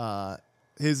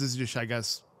 His is just, I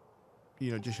guess,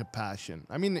 you know, just a passion.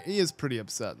 I mean, he is pretty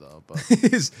upset though. But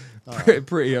he's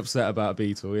pretty upset about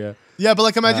Beetle, yeah. Yeah, but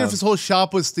like imagine if his whole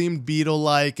shop was themed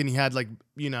Beetle-like, and he had like,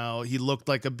 you know, he looked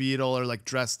like a beetle or like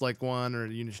dressed like one, or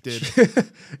you just did.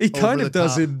 He kind of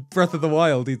does in Breath of the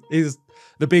Wild. He's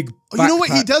the big. You know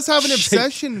what? He does have an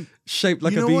obsession shaped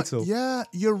like a beetle. What? Yeah,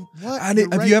 you're what? And you're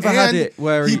have you ever had it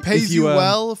where he pays you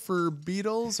well for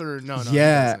beetles, or no?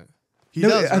 Yeah. He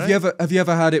does, have right? you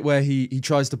ever had it where he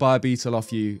tries to buy a beetle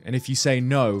off you, and if you say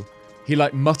no, he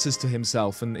like mutters to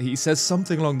himself, and he says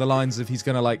something along the lines of he's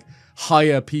gonna like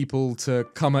hire people to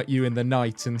come at you in the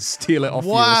night and steal it off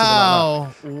you or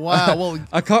something like that. Wow. Well,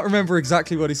 I can't remember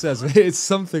exactly what he says, but it's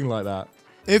something like that.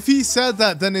 If he said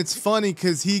that, then it's funny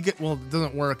because well, it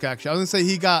doesn't work actually. I was gonna say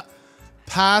he got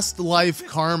past life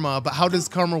karma, but how does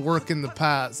karma work in the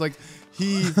past? Like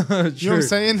you know what I'm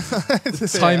saying?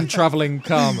 Time traveling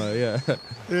karma, yeah.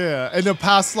 Yeah, in a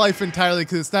past life entirely,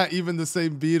 because it's not even the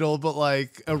same beetle, but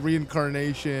like a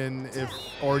reincarnation,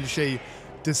 or just a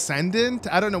descendant.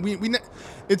 I don't know.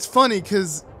 It's funny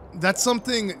because that's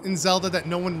something in Zelda that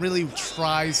no one really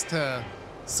tries to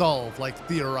solve, like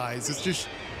theorize. It's just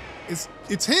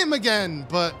it's him again,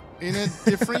 but in a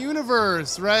different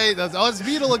universe, right? It's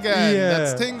Beetle again. Yeah.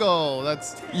 That's Tingle.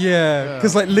 That's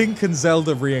because like Link and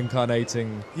Zelda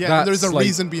reincarnating. Yeah, and there's a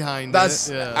reason behind it.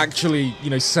 That's actually, you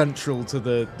know, central to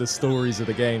the stories of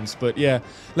the games. But yeah,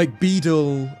 like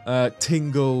Beetle,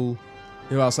 Tingle,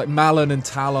 who else? Like Malon and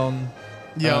Talon.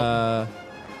 Yeah.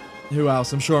 Who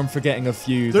else? I'm sure I'm forgetting a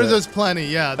few. There's plenty.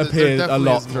 Yeah, appeared a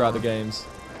lot throughout the games.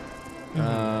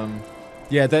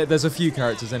 Yeah, there's a few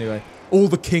characters anyway. All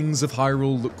the kings of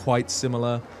Hyrule look quite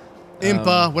similar.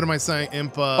 Impa, what am I saying?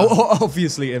 Impa. Oh,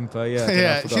 obviously Impa, yeah.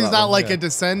 Yeah, she's not like a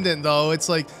descendant though. It's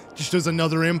like just there's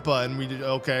another Impa, and we did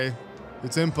okay.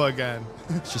 It's Impa again.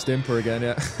 It's just Impa again,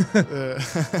 yeah.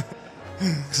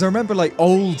 Because I remember like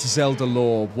old Zelda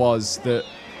lore was that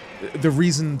the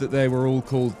reason that they were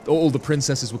all the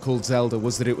princesses were called Zelda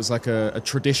was that it was like a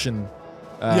tradition.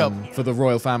 For the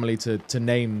royal family to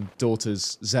name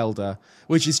daughters Zelda,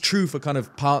 which is true for kind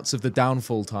of parts of the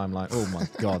Downfall timeline. Oh my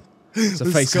god. It's a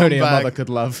face only a mother could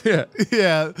love. Yeah.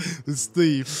 Yeah, this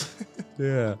thief.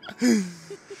 Yeah.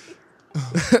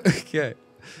 Okay.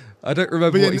 I don't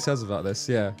remember what he says about this.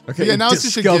 Yeah. Okay. Yeah, you now it's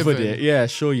just a given. discovered it. Yeah,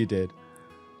 sure you did.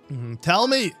 Tell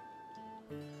me.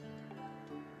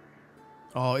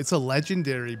 Oh, it's a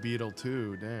legendary beetle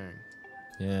too. Dang.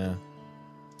 Yeah.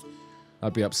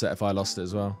 I'd be upset if I lost it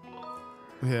as well.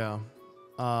 Yeah.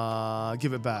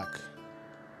 Give it back.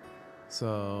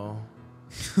 So.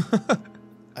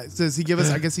 Does he give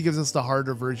us? I guess he gives us the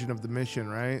harder version of the mission,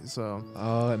 right? So.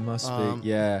 Oh, it must be.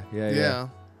 Yeah.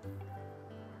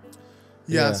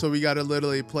 Yeah, so we gotta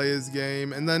literally play his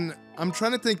game, and then I'm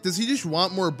trying to think. Does he just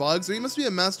want more bugs, or he must be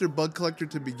a master bug collector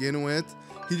to begin with?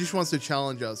 He just wants to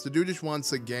challenge us. The dude just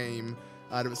wants a game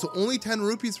out of it. So only 10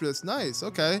 rupees for this. Nice.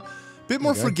 Okay. Bit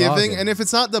more forgiving. Bargain. And if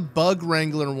it's not the bug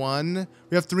wrangler one,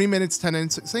 we have 3 minutes, 10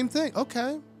 minutes. Same thing.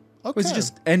 Okay. Was it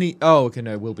just any? Oh, okay.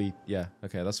 No, we'll be. Yeah.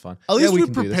 Okay, that's fine. At least we we're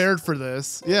can do this. prepared for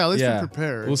this. Yeah, at least we're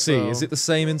prepared. We'll see. So. Is it the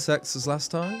same insects as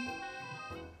last time?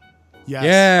 Yes.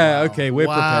 Yeah. Wow. Okay, we're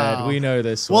prepared. We know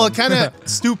this. Well, one. kind of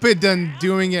stupid than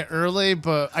doing it early,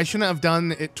 but I shouldn't have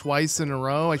done it twice in a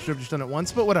row. I should have just done it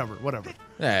once. But whatever.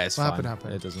 Yeah, it's fine.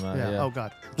 Happened. It doesn't matter. Yeah. Oh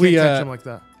god. We Can't catch him like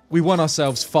that. We won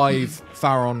ourselves 5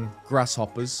 Pharaon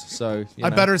grasshoppers, so you I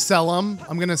know, better sell them.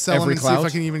 I'm gonna sell them every and cloud. see if I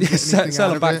can even get anything sell out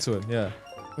them of back it. to him. Yeah.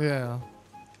 Yeah.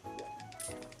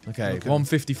 Okay,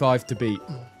 155 to beat.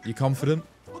 You confident?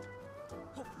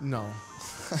 No.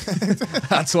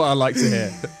 That's what I like to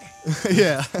hear.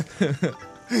 Yeah.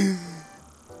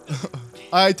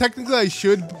 Technically I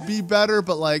should be better,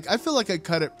 but like I feel like I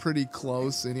cut it pretty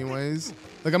close anyways.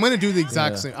 Like I'm gonna do the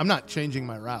exact same. I'm not changing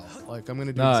my route. Like I'm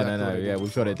gonna do exactly No. what I Yeah, did.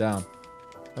 we've got it down.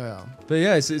 Yeah. But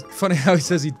yeah, it's funny how he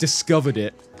says he discovered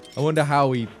it. I wonder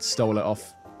how he stole it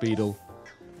off Beetle.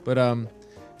 But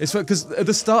it's because at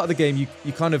the start of the game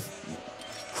you kind of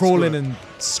crawl in and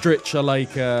Stritch are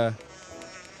like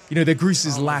you know, they're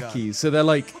Groose's lackeys, so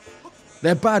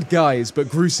they're bad guys, but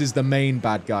Groose is the main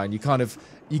bad guy, and you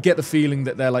get the feeling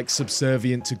that they're like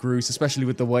subservient to Groose, especially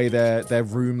with the way their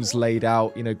room's laid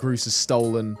out. You know, Groose has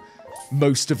stolen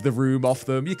most of the room off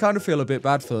them. You kind of feel a bit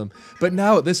bad for them. But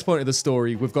now at this point of the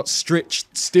story, we've got Stritch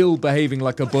still behaving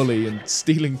like a bully and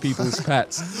stealing people's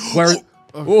pets.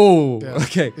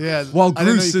 Okay. Yeah. While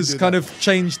Groose has kind of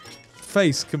changed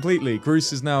face completely.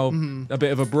 Groose is now a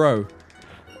bit of a bro.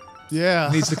 Yeah.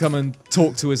 He needs to come and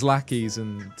talk to his lackeys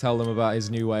and tell them about his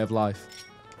new way of life.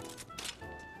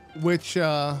 Which,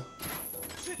 yeah,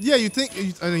 you think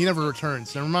he never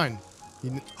returns. Never mind.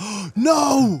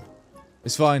 No!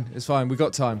 It's fine. It's fine. We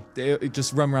got time. It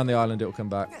just run around the island. It'll come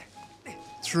back.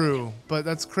 True, but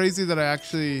that's crazy that I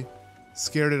actually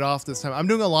scared it off this time. I'm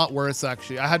doing a lot worse,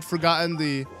 actually. I had forgotten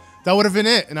that would have been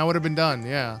it, and I would have been done.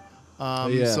 Yeah.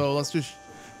 So let's just.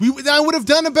 I would have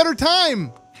done a better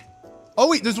time. Oh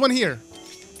wait, there's one here.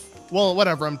 Well,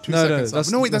 whatever. I'm 2 seconds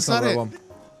off. No, wait, that's not it. One.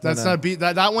 That's not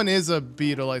that one is a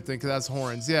beetle, I think, 'cause that's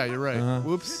horns. Yeah, you're right.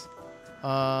 Whoops.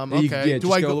 Okay.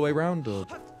 Do I go all the way around or?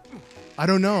 I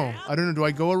don't know. Do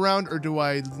I go around or do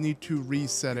I need to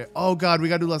reset it? Oh god, we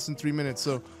gotta do less than 3 minutes.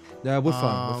 So. Yeah, we're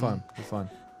fine. We're fine.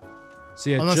 So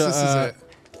yeah, unless this is it.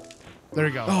 There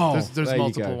you go. Oh, there's there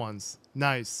multiple ones.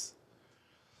 Nice.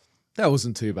 That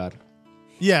wasn't too bad.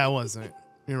 Yeah, it wasn't.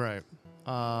 You're right.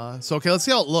 So okay, let's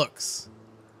see how it looks.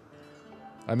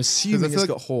 I'm assuming it's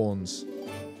got horns.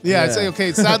 Yeah, it's okay.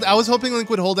 It's sad. I was hoping Link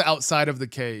would hold it outside of the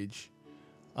cage.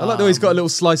 I like the way he's got a little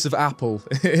slice of apple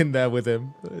in there with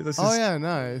him. Oh yeah,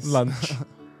 nice. Lunch.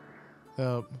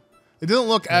 Yep. It doesn't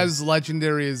look as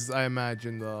legendary as I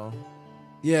imagined, though.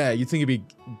 Yeah, you'd think it'd be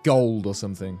gold or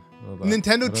something.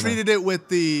 Nintendo treated it with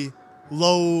the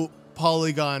low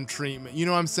polygon treatment. You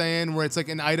know what I'm saying? Where it's like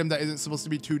an item that isn't supposed to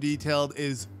be too detailed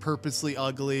is purposely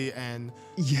ugly and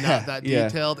not that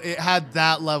detailed. It had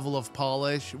that level of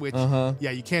polish, which,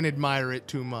 yeah, you can't admire it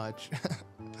too much.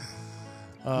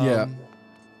 Yeah.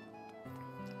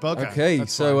 But okay,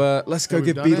 so let's go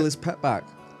give Beetle his pet back.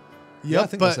 Yeah, I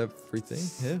think that's everything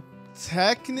here.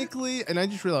 Technically, and I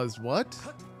just realized, what?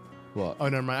 What? Oh,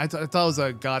 never mind. I thought it was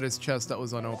a goddess chest that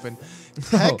was unopened.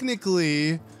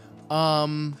 Technically,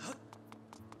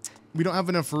 we don't have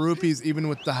enough rupees even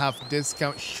with the half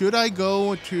discount. Should I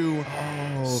go to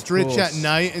Stritch at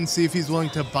night and see if he's willing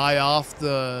to buy off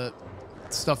the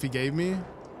stuff he gave me?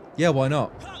 Yeah, why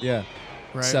not? Yeah.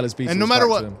 Right. Sell his Beetle. And no matter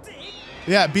what.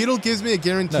 Yeah, Beetle gives me a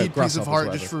guaranteed piece of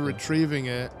heart just for retrieving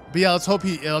it. But yeah, let's hope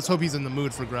he's in the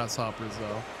mood for grasshoppers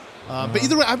though. But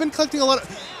either way, I've been collecting a lot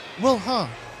of. Well,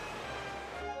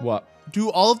 What? Do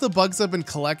all of the bugs I've been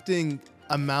collecting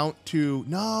amount to?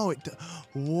 No.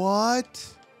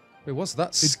 What? Wait, what's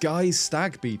that? Sky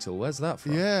Stag Beetle. Where's that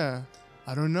from? Yeah,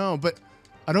 I don't know, but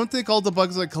I don't think all the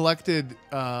bugs I collected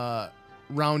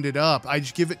rounded up. I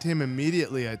just give it to him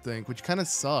immediately, I think, which kind of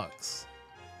sucks.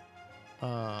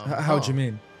 How do you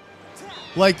mean?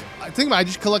 Like, I think I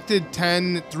just collected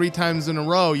 10 3 times in a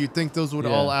row. You'd think those would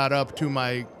all add up to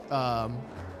my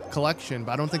collection,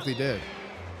 but I don't think they did.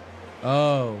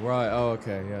 Oh, right. Oh,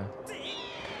 okay, yeah.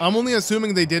 I'm only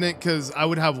assuming they didn't because I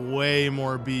would have way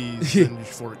more bees than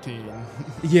just 14.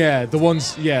 Yeah, the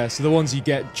ones. Yeah, so the ones you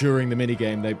get during the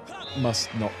minigame, they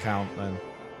must not count then.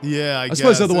 Yeah, I guess.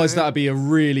 suppose otherwise that'd be a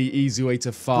really easy way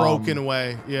to farm. Broken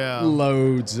away. Yeah.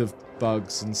 Loads of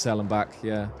bugs and sell them back.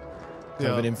 Yeah. Kind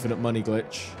of an Yeah. infinite money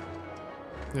glitch.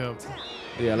 Yeah.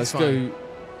 Yeah, let's fine. go.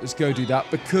 Let's go do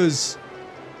that because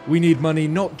we need money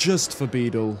not just for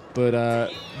Beedle,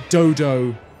 but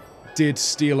Dodo did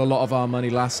steal a lot of our money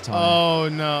last time. Oh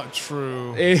no,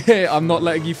 true. I'm not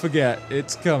letting you forget.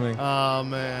 It's coming. Oh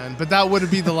man, but that would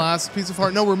be the last piece of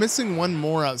heart. No, we're missing one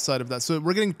more outside of that. So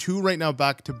we're getting 2 right now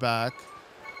back to back.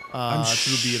 I'm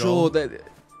through sure Beedle. that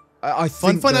I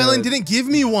Fun think Fun the- Island didn't give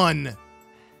me one.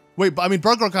 Wait, I mean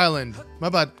Bug Rock Island. My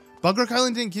bad. Bug Rock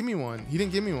Island didn't give me one. He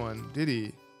didn't give me one, did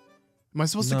he? Am I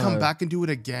supposed to come No. back and do it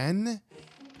again?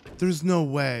 There's no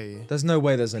way. There's no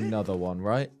way there's another one,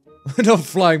 right? We're not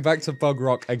flying back to Bug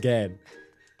Rock again.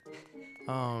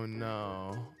 Oh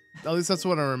no. At least that's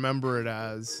what I remember it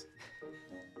as.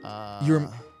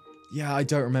 Yeah, I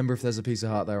don't remember if there's a piece of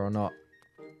heart there or not.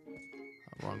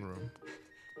 Wrong room.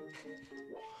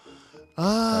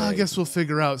 I guess we'll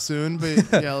figure out soon.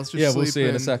 But yeah, let's just Yeah, sleep we'll see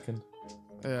in a second.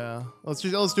 Yeah, let's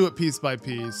do it piece by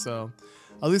piece. So,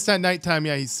 at least at nighttime,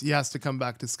 yeah, he has to come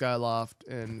back to Skyloft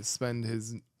and spend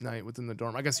his night within the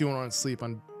dorm. I guess you won't want to sleep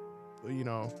on, you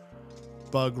know,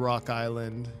 Bug Rock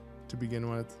Island to begin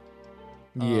with.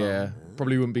 Yeah,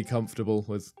 probably wouldn't be comfortable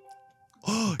with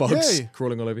bugs Yay.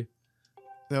 crawling all over you.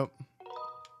 Yep.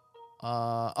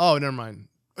 Oh, never mind.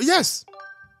 Oh, yes,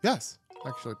 yes.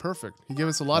 Actually, perfect. He gave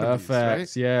us a lot of these, Perfect.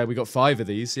 right? Yeah, we got 5 of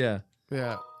these. Yeah.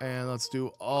 Yeah, and let's do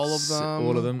all of them.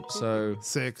 All of them. So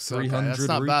 6. Okay, 300 that's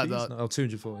not bad rupees? though. Oh,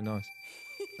 240. Nice.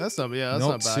 That's not bad.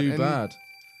 not bad. too And bad.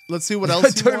 Let's see what else. I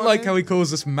he don't like wanted. how he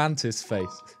calls us Mantis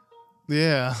Face.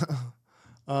 Yeah.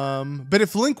 But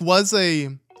if Link was a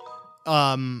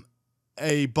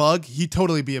bug, he'd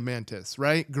totally be a mantis,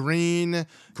 right? Green,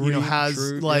 you know, has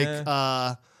true, like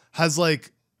yeah. has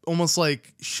like almost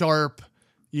like sharp,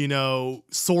 you know,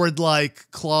 sword-like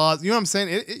claws. You know what I'm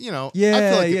saying? You know, I feel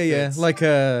Yeah, like it yeah. fits. Like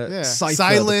a Yeah. Cypher,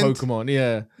 Silent. the Pokemon.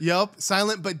 Yeah. Yup,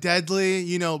 silent but deadly.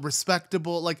 You know,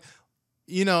 respectable. Like,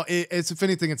 you know, it's if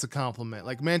anything, it's a compliment.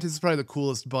 Like Mantis is probably the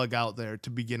coolest bug out there to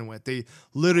begin with. They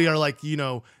literally are like, you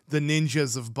know, the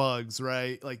ninjas of bugs,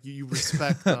 right? Like you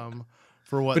respect them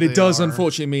for what. But it does are.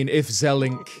 unfortunately mean if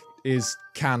Zelink is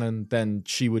canon, then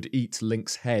she would eat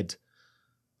Link's head.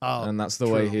 Oh, And that's the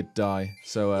true. way he'd die.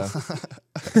 So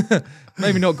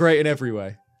maybe not great in every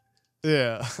way.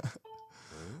 Yeah.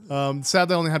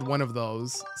 Sadly, I only had one of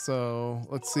those. So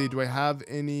let's see. Do I have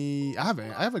any? I have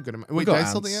a good amount. We Wait, got did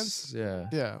I sell the ants. ants? Yeah.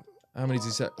 Yeah. How many did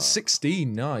you say?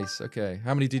 16. Nice. Okay.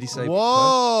 How many did he say?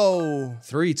 Whoa.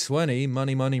 320.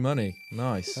 Money, money, money.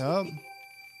 Nice. Yep.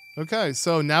 Okay,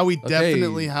 so now we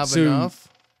definitely have so enough.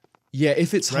 Yeah,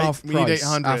 if it's Right, half we need price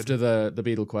 800. after the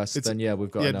Beetle quest, then yeah,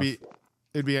 we've got Yeah, enough.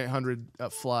 it'd be 800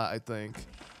 flat, I think.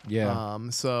 Yeah.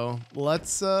 So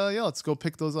let's go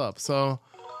pick those up. So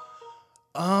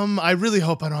I really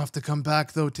hope I don't have to come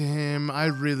back though to him. I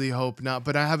really hope not,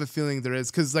 but I have a feeling there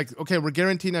is, because like, okay, we're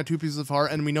guaranteed now 2 pieces of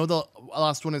heart, and we know the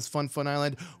last one is Fun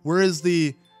Island. Where's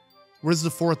the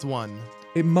 4th one?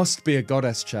 It must be a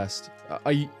goddess chest.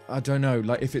 I don't know.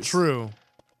 Like if it's True.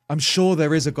 I'm sure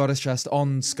there is a goddess chest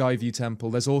on Skyview Temple.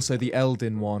 There's also the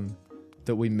Eldin one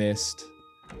that we missed.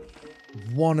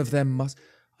 One of them must.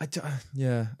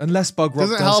 Yeah, unless Bug Rock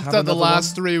Doesn't does help have that the another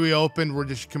last 3 we opened were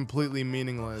just completely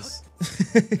meaningless.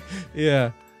 one.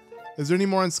 Yeah. Is there any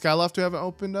more on Skyloft we haven't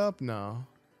opened up? No.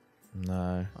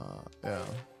 No. Yeah.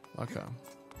 Okay.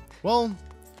 Well,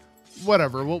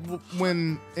 whatever. We'll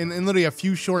when in literally a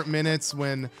few short minutes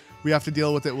when we have to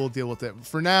deal with it, we'll deal with it.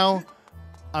 For now,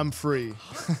 I'm free.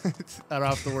 I don't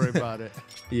have to worry about it.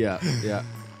 Yeah. Yeah.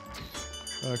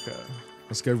 Okay.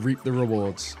 Let's go reap the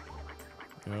rewards.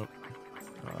 Yep.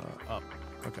 Up.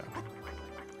 Okay.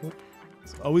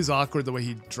 It's always awkward the way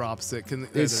he drops it.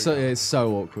 It's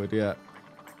so awkward. Yeah.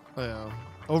 Yeah.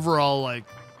 Overall, like,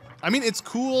 I mean, it's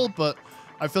cool, but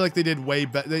I feel like they did way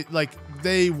better.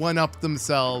 They one-upped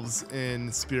themselves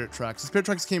in Spirit Tracks. Spirit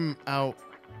Tracks came out,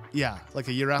 yeah, like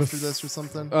a year after this or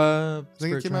something. I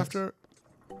think it came after.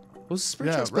 Was Spirit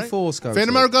Yeah, Tracks right? before Skyward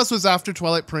Phantom Sword? Hourglass was after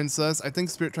Twilight Princess. I think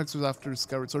Spirit Tracks was after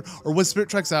Skyward Sword, or was Spirit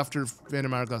Tracks after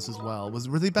Phantom Hourglass as well?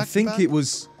 Were they back? I think to back? it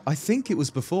was. I think it was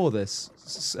before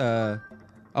this. I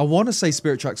want to say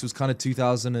Spirit Tracks was kind of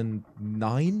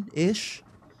 2009-ish.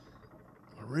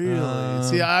 Really?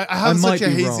 See, I have might such a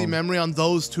be hazy wrong. memory on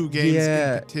those 2 games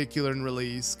Yeah. in particular in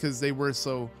release because they were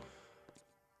so.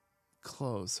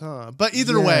 Close, huh? But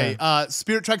either way,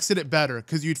 Spirit Tracks did it better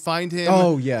because you'd find him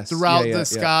throughout the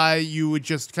sky. You would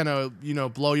just kind of,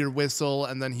 blow your whistle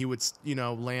and then he would,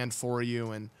 land for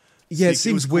you. And it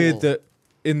seems weird that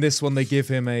in this one they give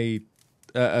him a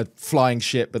flying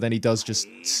ship, but then he does just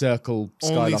circle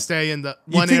Skyloft. Only stay in the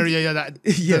one area that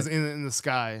does in the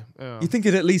sky. You think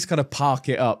it'd at least kind of park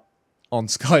it up on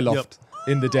Skyloft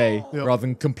in the day rather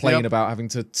than complain about having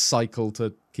to cycle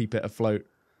to keep it afloat.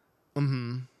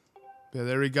 Mm-hmm. Yeah,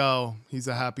 there we go. He's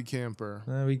a happy camper.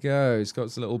 There we go. He's got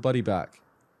his little buddy back.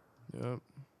 Yep.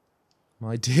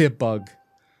 My dear bug.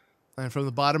 And from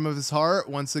the bottom of his heart,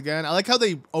 once again, I like how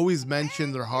they always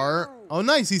mention their heart. Oh,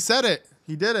 nice. He said it.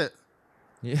 He did it.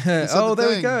 Yeah. Oh, there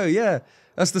we go. Yeah.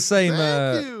 That's the same.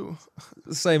 The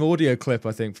same audio clip,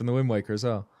 I think, from the Wind Waker as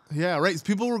well. Yeah, right.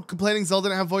 People were complaining Zelda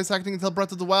didn't have voice acting until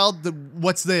Breath of the Wild.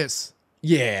 What's this?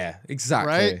 Yeah,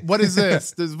 exactly. Right? What is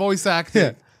this? There's voice acting.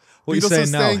 Yeah. What are you saying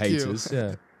now, haters?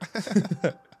 Yeah.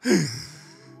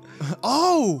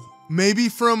 Oh, maybe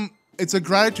it's a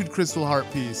gratitude crystal heart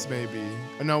piece, maybe.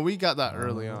 No, we got that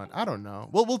early on. I don't know.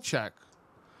 Well, we'll check.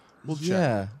 We'll check.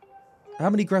 Yeah.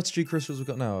 How many gratitude crystals we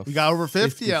got now? We got over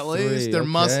 50 at least.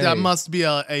 That must be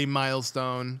a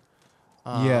milestone.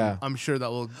 I'm sure that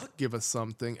will give us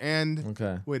something.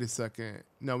 And wait a second.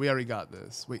 No, we already got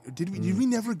this. Wait, did we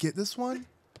never get this one?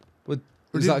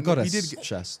 Was that a goddess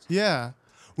chest? Yeah.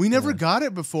 We never got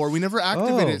it before. We never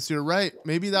activated it, so you're right.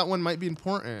 Maybe that one might be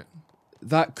important.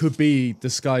 That could be the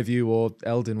Skyview or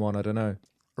Elden one, I don't know.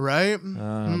 Right?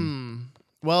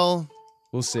 Well,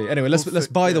 we'll see. Anyway, let's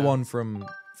buy the one from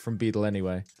Beetle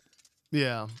anyway.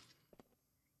 Yeah.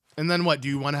 And then what? Do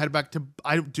you want to head back to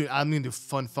I'm going to do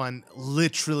fun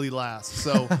literally last.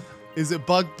 So I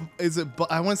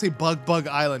want to say Bug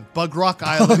Island. Bug Rock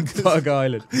Island. Bug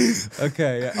Island.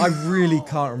 Okay, yeah. I really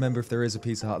can't remember if there is a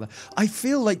piece of heart there. I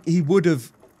feel like he would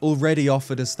have already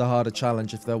offered us the harder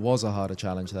challenge if there was a harder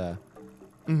challenge there.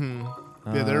 Mm-hmm.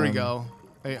 Yeah, there we go.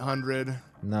 800.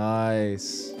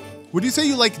 Nice. Would you say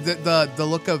you like the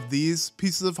look of these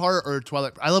pieces of heart or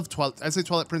Twilight? I love Twilight. I say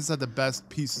Twilight Princess had the best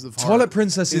pieces of heart. Twilight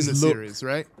Princess in the series,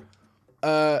 right?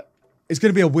 It's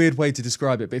going to be a weird way to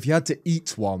describe it, but if you had to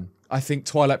eat one, I think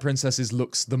Twilight Princess's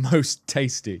looks the most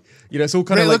tasty. It's all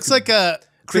kind of like... It looks like a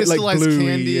crystallized like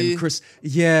candy. And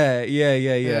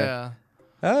yeah.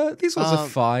 These ones are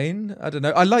fine. I don't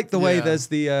know. I like the way there's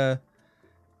the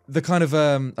kind of... I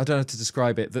don't know how to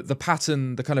describe it. The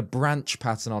pattern, the kind of branch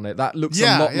pattern on it, that looks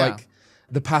a lot like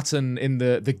the pattern in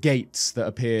the gates that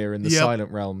appear in the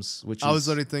Silent Realms. Which I was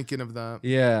already thinking of that.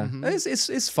 Yeah.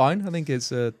 It's fine. I think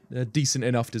it's a decent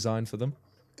enough design for them.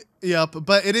 Yep,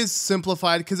 but it is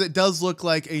simplified because it does look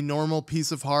like a normal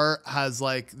piece of heart has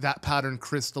like that pattern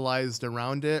crystallized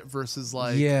around it versus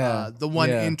like the one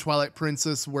in Twilight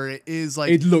Princess where it is like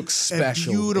it looks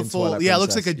special, beautiful. It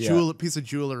looks like a piece of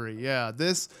jewelry. Yeah,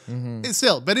 this is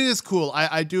still, but it is cool.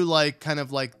 I do like kind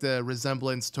of like the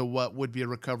resemblance to what would be a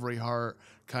recovery heart,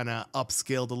 kind of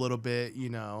upscaled a little bit,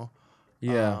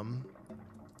 Yeah.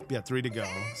 3 to go.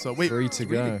 So wait, 3 to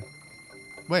go.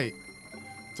 Wait.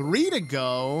 3 to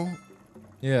go.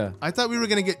 Yeah. I thought we were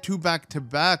gonna get 2 back to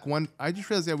back. One. I just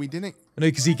realized we didn't. No,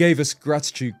 because he gave us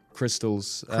gratitude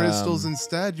crystals. Crystals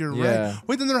instead. You're right.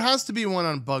 Wait, then there has to be one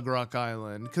on Bug Rock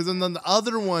Island, because then the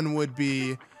other one would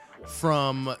be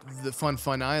from the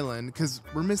Fun Island, because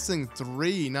we're missing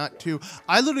 3, not 2.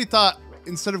 I literally thought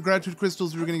instead of gratitude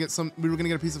crystals, we were gonna get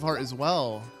a piece of heart as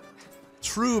well.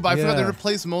 True, but I forgot they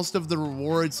replaced most of the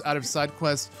rewards out of side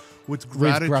quests with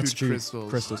gratitude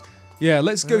crystals. Yeah,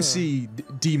 let's go see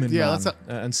Demon Man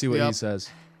and see what he says.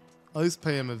 At least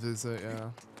pay him a visit,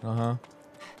 Uh-huh.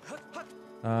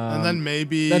 And then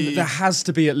maybe... Then there has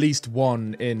to be at least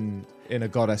one in a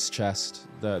goddess chest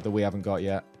that we haven't got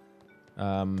yet.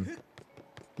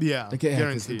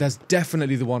 Guaranteed. There's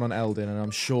definitely the one on Eldin, and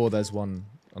I'm sure there's one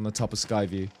on the top of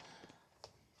Skyview.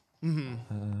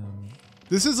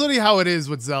 This is literally how it is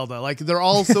with Zelda. Like, they're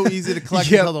all so easy to collect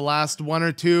until the last 1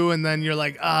 or 2, and then you're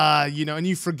like, and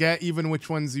you forget even which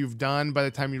ones you've done by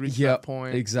the time you reach that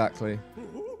point. Exactly.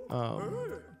 But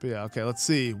yeah, okay, let's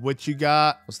see. What you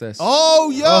got? What's this?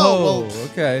 Oh, yo! Oh,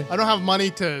 okay. I don't have money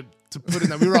to put in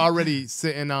that. We were already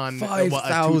sitting on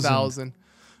 5,000.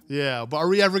 Yeah, but are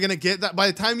we ever going to get that? By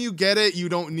the time you get it, you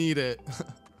don't need it.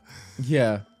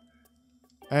 Yeah.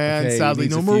 And sadly,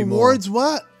 no more rewards.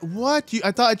 What?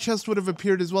 I thought a chest would have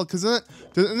appeared as well. Because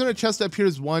isn't there a chest that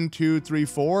appears 1, 2, 3,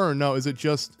 4? Or no? Is it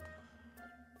just...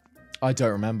 I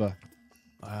don't remember.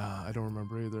 I don't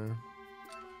remember either.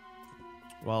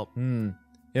 Well. Yeah,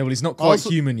 well, he's not quite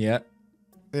human yet.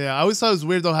 Yeah, I always thought it was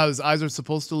weird, though, how his eyes are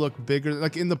supposed to look bigger.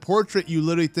 Like, in the portrait, you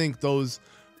literally think those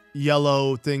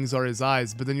yellow things are his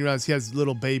eyes, but then you realize he has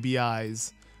little baby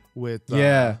eyes with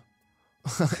yeah.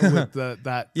 with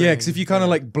that Yeah, because thing. if you kind of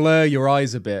like blur your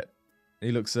eyes a bit,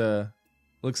 he looks a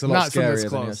lot Not from this scarier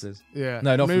than he close. is. Yeah.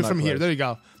 No, not maybe from from that here. close. There you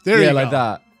go. There you Yeah, go. like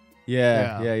that.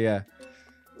 Yeah, Yeah. yeah.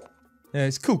 Yeah,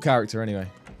 it's a cool character anyway.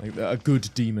 Like a good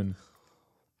demon.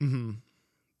 Mm-hmm.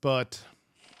 But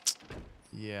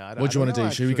yeah, What do you want to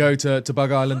do? Should we actually. go to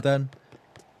Bug Island then?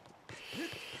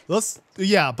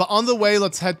 But on the way,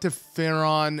 let's head to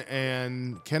Pharaon.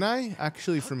 And can I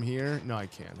actually from here? No, I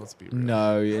can't. Let's be real.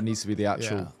 No, it needs to be the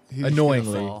actual. Yeah, he's just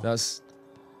Annoyingly, gonna fall. that's.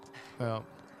 Oh.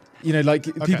 You know, like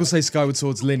people say Skyward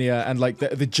Sword's linear, and like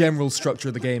the general structure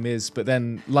of the game is, but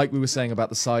then like we were saying about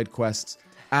the side quests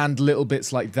and little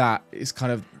bits like that, is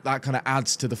kind of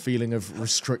adds to the feeling of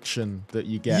restriction that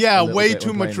you get. Yeah, a little way bit too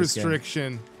when much playing this game.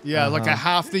 restriction. Yeah, like I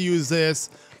have to use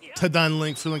this to done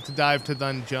link for link to dive to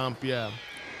done jump. Yeah.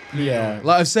 Yeah,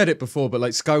 like I've said it before, but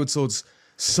like Skyward Sword's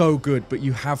so good, but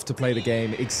you have to play the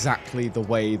game exactly the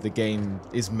way the game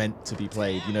is meant to be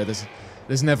played. You know,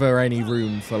 there's never any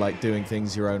room for like doing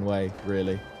things your own way,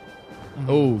 really.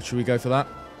 Oh, should we go for that?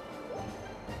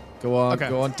 Go on, Okay.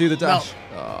 go on, do the dash.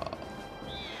 Oh,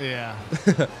 Yeah.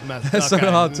 that's so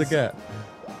hard to get.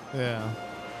 Yeah.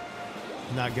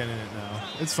 Not getting it now.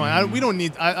 It's fine. We don't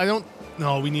need. I don't.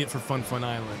 No, we need it for Fun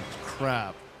Island.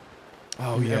 Crap.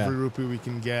 Oh We need yeah. Every rupee we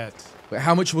can get. Wait,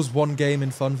 how much was one game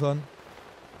in Fun?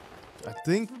 I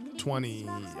think 20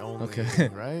 only. Okay.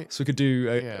 Right? So we could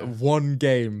do Yeah. one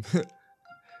game.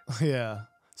 Yeah.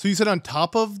 So you said on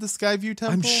top of the Skyview Temple?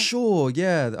 I'm sure.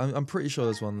 Yeah, I'm pretty sure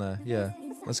there's one there. Yeah.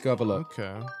 Let's go have a look.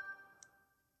 Okay.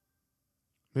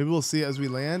 Maybe we'll see it as we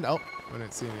land. Oh, I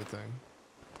didn't see anything.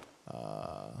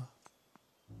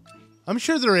 I'm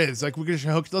sure there is. Like we can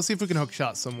hook. Let's see if we can hook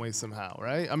shot some way somehow,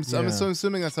 right? I'm Yeah.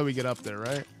 assuming that's how we get up there,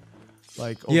 right?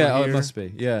 Like over Yeah, oh, it here. must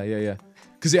be. Yeah.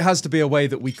 Because it has to be a way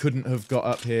that we couldn't have got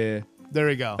up here There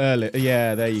we go. earlier.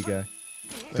 Yeah, there you go.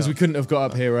 Because we couldn't have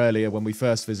got up here earlier when we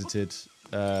first visited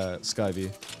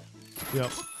Skyview.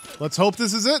 Yep. Let's hope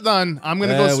this is it then. I'm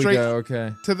gonna go There we straight go.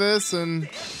 Okay. to this, and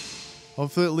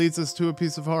hopefully it leads us to a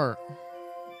piece of heart.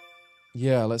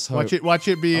 Yeah, let's hope. Watch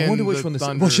it be. I wonder in which the one this is.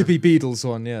 thunder. what should be Beetle's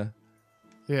one. Yeah.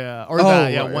 Yeah, or Oh,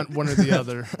 that. Yeah, right. one or the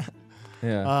other.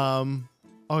 Yeah.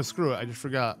 Oh, screw it. I just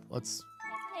forgot. Let's.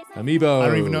 Amiibo. I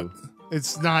don't even know.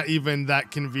 It's not even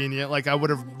that convenient. Like I would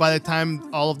have, by the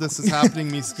time all of this is happening,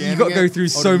 me scanning You got to go it, through I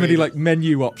so would've many made like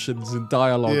menu options and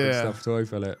dialogue and Yeah. stuff to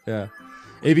open it. Yeah.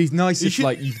 It'd be nice You if should-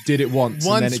 like you did it once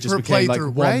and then once it just per became like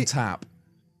playthrough, one right? tap.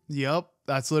 it. Yep,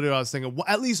 that's literally what I was thinking.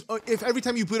 At least if every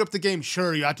time you boot up the game,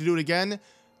 sure you have to do it again.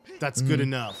 That's good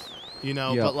enough, you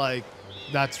know. Yep. But like,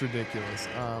 that's ridiculous.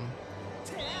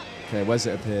 Okay, where's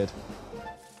it appeared?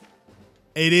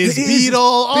 It is It is Beetle.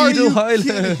 Are Beetle you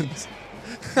kidding? Island.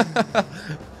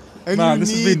 And Man, you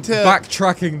this has need been to,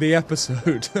 backtracking the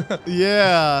episode.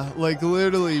 yeah, like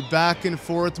literally back and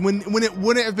forth. When it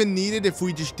wouldn't have been needed if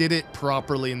we just did it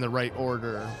properly in the right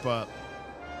order. But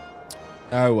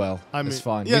Oh well, I mean, it's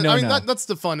fine. yeah, we know I mean now. that's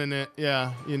the fun in it.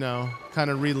 Yeah, you know,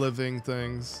 kind of reliving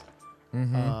things.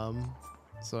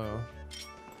 So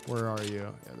where are you?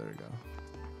 Yeah, there we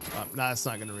go. Nah, that's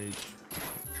not gonna reach.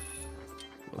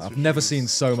 I've never seen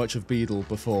so much of Beetle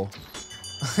before.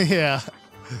 Yeah.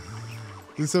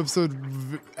 This episode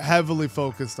heavily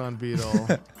focused on Beetle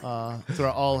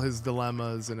throughout all his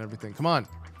dilemmas and everything. Come on.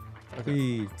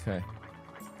 Okay.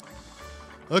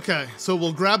 Okay, so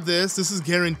we'll grab this. This is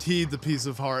guaranteed the piece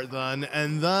of heart then.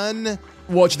 And then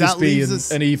Watch this that be leaves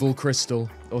us- an evil crystal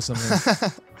or something.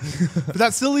 but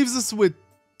that still leaves us with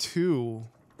 2.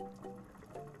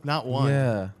 Not 1.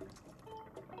 Yeah.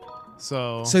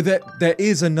 So So there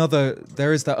is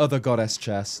that other goddess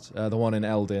chest, the one in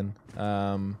Eldin,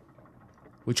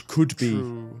 which could be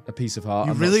True. a piece of heart.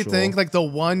 you I'm not really sure. think like the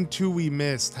 1, 2 we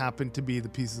missed happened to be the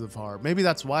pieces of heart? Maybe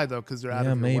that's why though, because they're out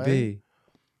Yeah, of your way. maybe.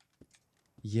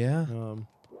 Yeah. Um,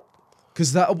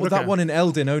 Because that Okay. one in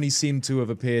Eldin only seemed to have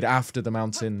appeared after the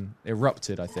mountain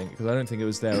erupted, I think. Because I don't think it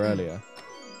was there earlier.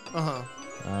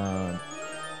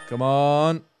 Come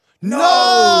on.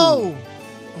 No!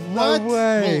 What? No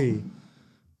way. Well,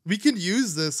 we could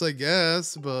use this, I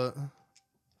guess, but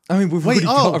I mean, we've Wait,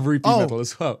 already got a rupee oh. medal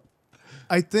as well.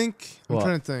 I think I'm What?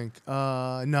 trying to think.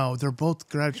 No, they're both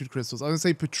gratitude crystals. I was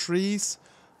gonna say Patrice,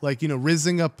 like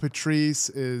rizzing up Patrice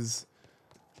is.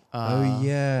 Oh,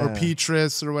 yeah. Or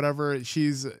Petrus or whatever.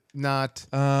 She's not.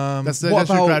 That's what your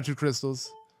about gratitude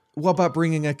crystals. what about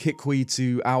bringing a Kikwi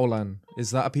to Owlan?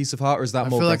 Is that a piece of heart, or is that I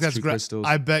more feel like gratitude that's crystals?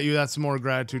 I bet you that's more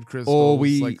gratitude crystals. Or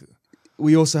we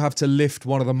we also have to lift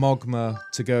one of the Mogma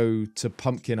to go to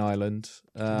Pumpkin Island.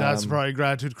 That's probably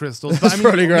gratitude crystals. But That's I mean,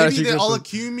 probably maybe gratitude they all crystals.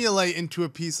 accumulate into a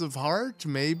piece of heart.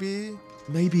 Maybe.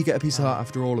 Maybe you get a piece of heart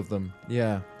after all of them.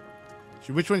 Yeah.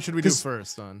 Which one should we do 'Cause-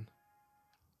 first, then?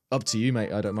 Up to you,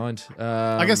 mate. I don't mind.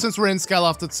 I guess since we're in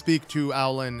Skyloft, let's speak to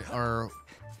Owlin or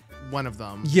one of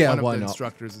them. Yeah, one of why the not?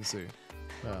 instructors and see.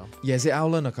 Oh. Yeah, is it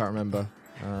Owlin? I can't remember.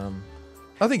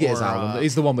 I think it is Or, Owlin.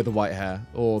 He's the one with the white hair.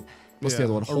 Or what's the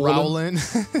other one? Rowlin.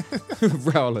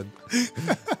 Rowlin.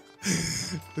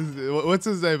 What's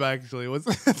his name actually? What's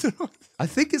I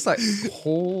think it's like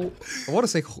I want to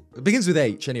say it begins with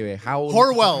H anyway.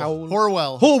 Horwell.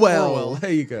 Horwell.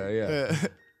 There you go. Yeah.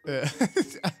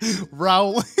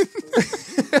 Rowlin.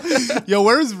 Yo,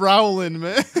 where's Rowlin,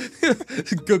 man?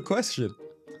 Good question.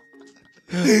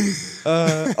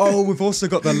 We've also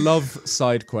got the love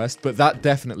side quest, but that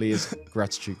definitely is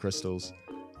gratitude crystals.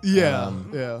 Yeah,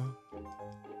 yeah.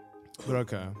 But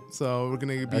okay, so we're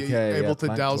gonna be able to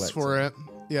douse for it.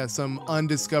 Yeah, some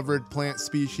undiscovered plant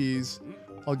species.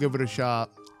 I'll give it a shot.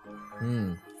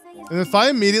 And if I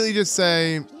immediately just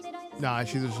say, nah,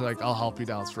 she's just like, I'll help you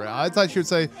douse for it. I thought she would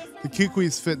say the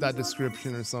Kikwis fit that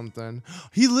description or something.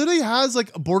 He literally has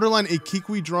like borderline a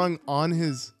Kikwi drawing on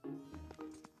his.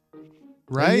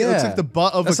 Right? Yeah. It looks like the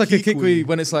butt of That's a like Kikwi. a Kikwi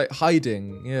when it's like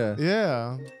hiding. Yeah.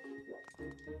 Yeah.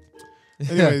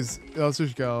 Anyways, let's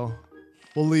just go.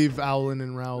 We'll leave Owlin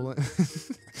and Rowlin.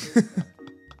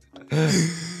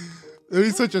 It'd be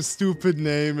such a stupid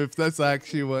name if that's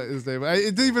actually what his name.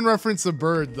 It didn't even reference a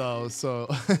bird though, so.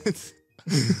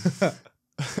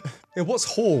 Yeah,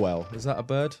 what's Horwell? Is that a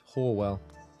bird? Horwell.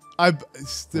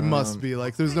 It must be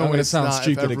like. There's no I'm way gonna it's sound not.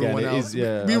 stupid if again. everyone It else. is,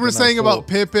 yeah, We I were don't know, saying about Hor-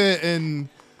 Pippet and,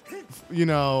 you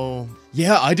know.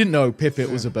 Yeah, I didn't know Pippet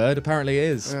was a bird. Apparently it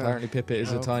is. Yeah. Apparently Pippet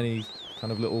is a tiny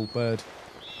kind of little bird.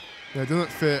 Yeah, it doesn't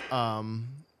fit.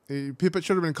 Pippet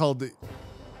should have been called the,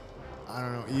 I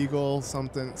don't know, eagle,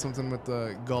 something with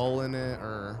the gull in it,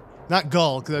 or not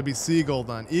gull, because that'd be seagull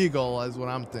then. Eagle is what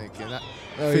I'm thinking. That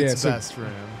fits best for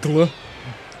him.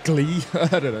 Glee?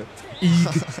 I don't know.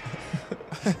 Eeg.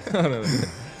 I don't know.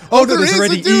 Oh, no, there there's is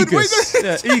already a dude. Aegis. Wait,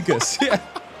 Yeah, Aegis. Yeah.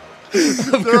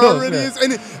 Of there course, already yeah. is,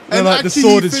 and like the actually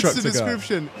sword he fits the instructor guy.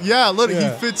 description. Yeah, look,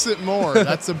 Yeah. he fits it more.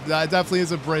 That definitely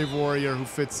is a brave warrior who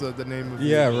fits the name of the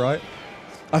Yeah, right.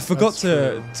 I forgot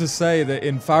to say that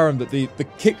in Farum that the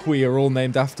Kikwi are all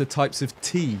named after types of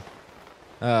tea,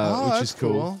 which is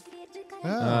cool.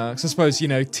 Yeah. So I suppose, you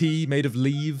know, tea made of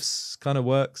leaves kind of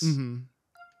works.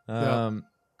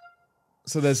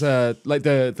 So there's like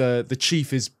the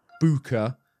chief is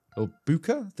Buka or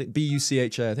Buka, I think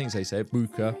B-U-C-H-A. I think it's how you say it,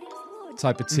 Buka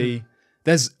type of tea.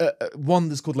 There's one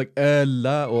that's called like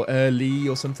Erla or Early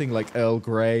or something like Earl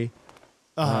Grey.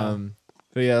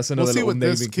 But yeah, that's another We'll see little what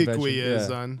this naming Kikwi convention. is Yeah.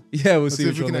 then. Yeah, we'll Let's see see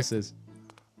which if we one can this is.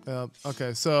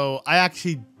 Okay, so I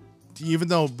actually, even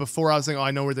though before I was saying, oh,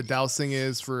 I know where the dousing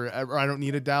is or I don't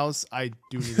need a douse, I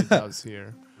do need a douse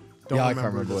here. Don't Yeah, I can't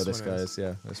remember where this one guy is.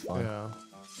 Yeah, that's fine. Yeah.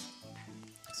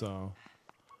 So.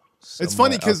 Somewhere- It's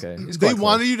funny because okay, it's they quite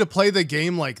wanted close. you to play the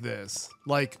game like this.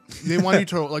 Like they want you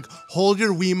to like hold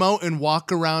your Wiimote and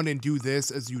walk around and do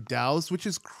this as you douse, which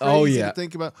is crazy to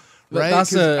think about. Right?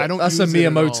 That's a I don't that's a use it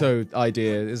at all. Miyamoto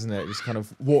idea, isn't it? Just kind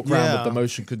of walk around with Yeah. the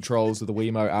motion controls with the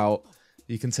Wiimote out.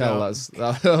 You can tell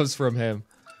Yeah. that was from him.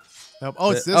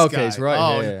 Oh, it's this Okay, guy. it's right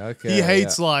oh, here. Okay, he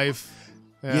hates yeah. life.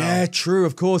 Yeah, true.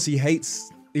 Of course, he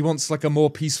wants like a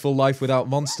more peaceful life without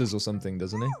monsters or something,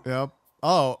 doesn't he? Yep.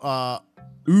 Oh,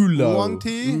 Oolong. Oolong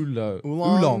tea? Oolong.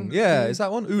 Oolong Oolong. Yeah, tea? is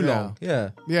that one? Oolong.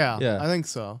 Yeah. yeah. Yeah. I think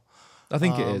so. I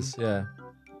think it is. Yeah.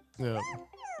 Yeah.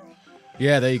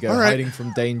 Yeah, there you go. All right. Hiding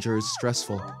from danger is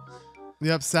stressful.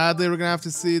 Yep. Sadly, we're gonna have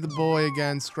to see the boy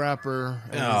again, Scrapper.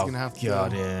 And he's gonna have to.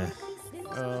 yeah.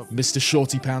 Mr.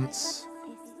 Shorty Pants.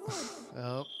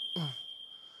 Yep.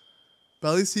 But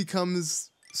at least he comes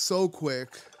so quick.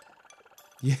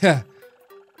 Yeah.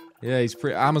 Yeah, he's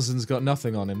pretty. Amazon's got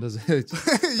nothing on him, does it?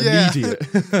 Yeah.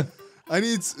 Immediate. I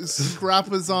need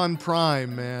Scrappers on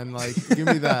Prime, man. Like, give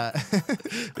me that.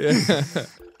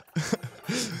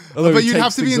 Although But he you'd have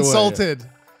takes to be things away, yeah. insulted.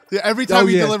 Yeah, every time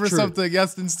you yeah, deliver true. something, he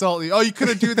has to insult you. Oh, you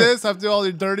couldn't do this? Have to do all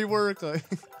your dirty work? Like,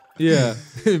 Yeah,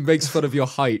 it makes fun of your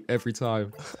height every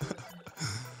time.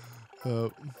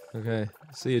 Okay,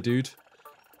 see you, dude.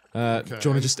 Do you want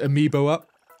to just amiibo up?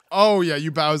 oh, yeah,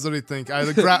 you bow. I was literally thinking. I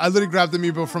literally grabbed the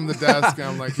amiibo from the desk, and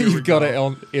I'm like, here You we got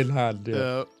go. it in hand.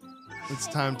 Yeah. It's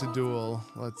time to duel.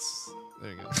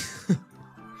 There you go.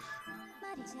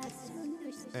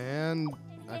 And,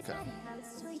 okay.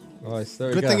 Nice. There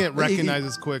we Good go. thing it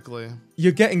recognizes quickly.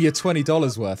 You're getting your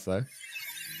 $20 worth though.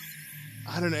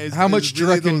 I don't know. How much do you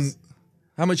reckon?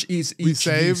 How much is we each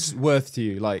saved? use worth to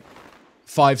you? Like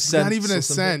 5 cents? Not even or a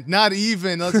something? cent. Not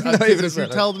even. Not even a If you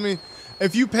cent. told me,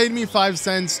 if you paid me 5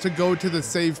 cents to go to the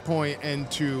save point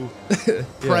and to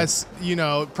press,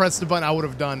 press the button, I would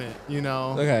have done it.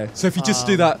 Okay, so if you just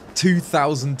do that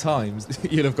 2,000 times,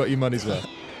 you'll have got your money's worth.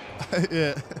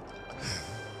 Yeah.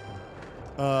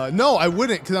 No, I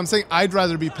wouldn't, because I'm saying I'd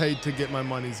rather be paid to get my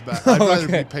money's back. I'd rather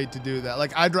be paid to do that.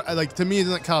 Like to me, it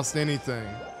doesn't cost anything.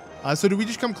 So do we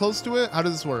just come close to it? How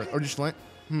does this work? Or just land?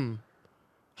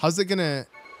 How's it gonna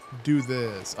do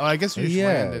this? Oh, I guess you just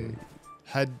land and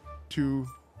head to.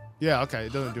 Yeah, okay,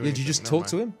 it doesn't do anything. Did you just talk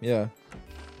to him? Yeah.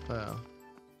 Yeah.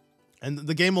 And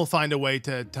the game will find a way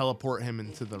to teleport him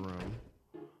into the room.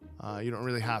 You don't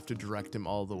really have to direct him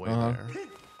all the way there.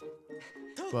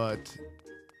 But.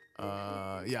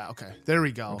 Yeah, okay. There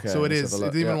we go. Okay, so it let's have a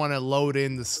look, didn't even want to load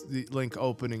in the link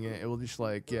opening it. It will just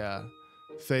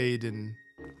fade and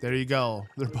there you go.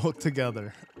 They're both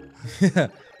together.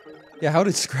 Yeah, how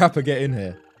did Scrapper get in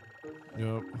here?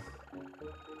 Yep.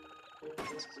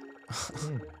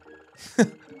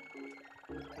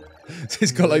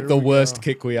 He's got like the worst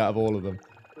Kikwi out of all of them.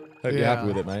 Hope you're happy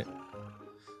with it, mate.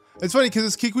 It's funny because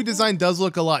this Kikwi design does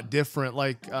look a lot different.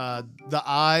 Like the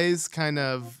eyes kind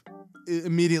of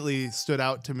immediately stood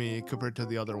out to me compared to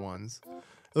the other ones.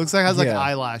 It looks like it has like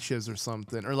eyelashes or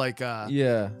something, or like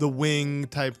the wing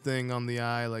type thing on the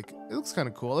eye. Like it looks kind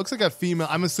of cool. It looks like a female.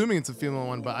 I'm assuming it's a female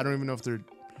one, but I don't even know if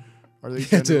are they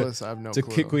genderless. I have no clue. Do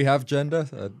Kikwi have gender?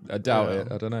 I doubt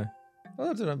it. I don't know.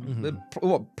 I don't know.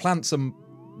 What plants are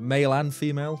male and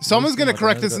female? Someone's gonna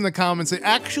correct us in the comments. Say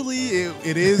actually,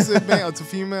 it is a male. It's a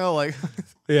female. Like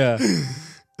yeah.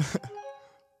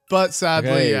 But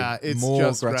sadly, it's more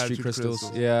just gratitude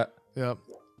crystals. Yeah. Yep.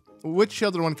 Which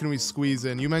other one can we squeeze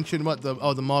in? You mentioned what the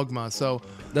Mogma. So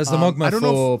there's the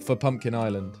Mogma for Pumpkin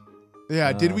Island.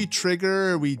 Yeah. Did we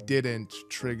trigger? We didn't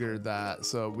trigger that.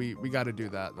 So we got to do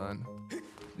that then.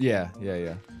 Yeah.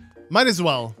 Might as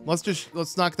well.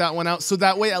 Let's knock that one out. So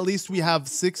that way, at least we have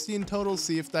 60 in total.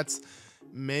 See if that's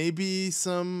maybe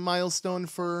some milestone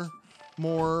for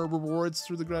more rewards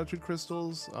through the gratitude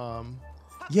crystals.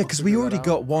 Yeah, because we already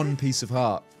got one piece of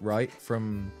heart, right,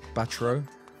 from Batro.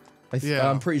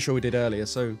 I'm pretty sure we did earlier,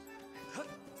 so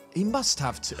he must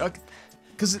have to.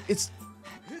 Because it's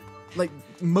like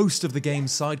most of the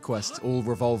game's side quests all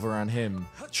revolve around him.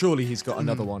 Surely he's got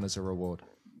another one as a reward.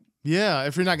 Yeah,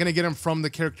 if you're not going to get them from the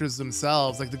characters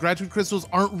themselves. Like the gratitude crystals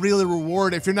aren't really a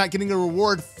reward if you're not getting a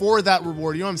reward for that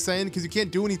reward. You know what I'm saying? Because you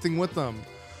can't do anything with them.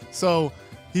 So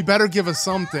he better give us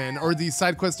something, or these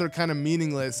side quests are kind of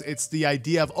meaningless. It's the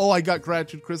idea of, oh, I got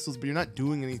gratitude crystals, but you're not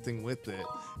doing anything with it.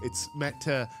 It's meant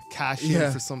to cash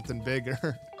in for something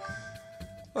bigger.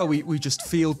 Well, we just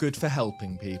feel good for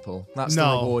helping people. That's the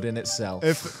reward in itself.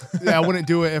 I wouldn't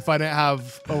do it if I didn't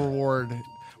have a reward.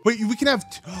 Wait, we can have...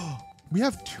 we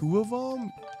have 2 of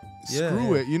them?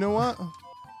 Screw it. You know what?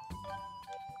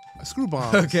 Screw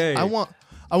bombs. Okay. I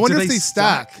wonder if they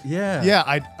stack. Yeah. Yeah,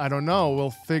 I don't know. We'll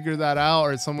figure that out,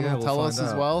 or someone will tell us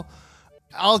as well.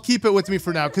 I'll keep it with me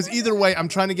for now, because either way, I'm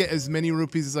trying to get as many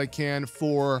rupees as I can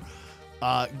for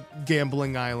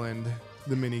Gambling Island,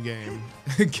 the mini game.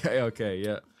 Okay,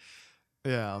 yeah.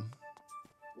 Yeah.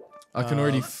 I can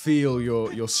already feel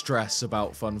your stress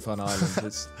about Fun Island.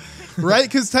 It's right?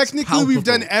 Because technically we've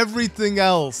done palpable. everything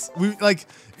else. We like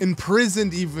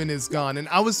Imprisoned even is gone, and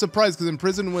I was surprised because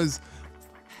Imprisoned was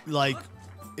like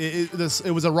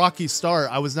it was a rocky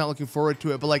start. I was not looking forward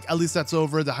to it, but like at least that's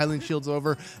over. The Highland Shield's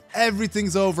over.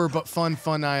 Everything's over, but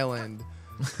Fun Island.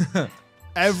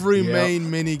 Every main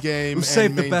mini game. We've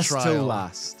saved the main best trial. till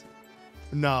last.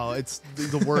 No, it's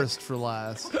the worst for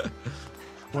last.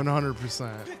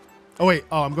 100%. Oh wait,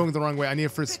 I'm going the wrong way. I need to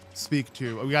first speak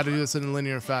to. We got to do this in a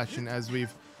linear fashion, as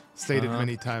we've stated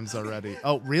many times already.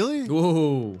 Oh, really?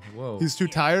 Whoa. He's too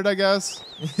tired, I guess.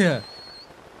 Yeah.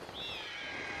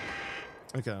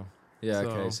 Okay. Yeah.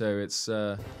 Okay. So it's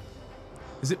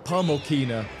is it Palm or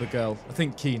Kina, the girl? I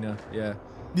think Kina. Yeah.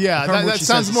 Yeah. That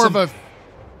sounds more of a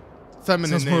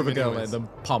feminine sounds name. more of a girl name than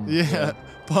Pum. Yeah.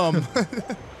 Pum.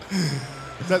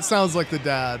 That sounds like the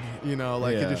dad. You know,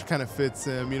 like it just kind of fits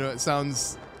him. You know, it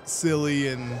sounds silly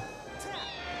and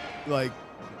like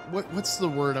what's the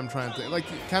word I'm trying to think? Like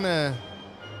kind of.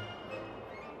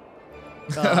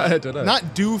 I don't know.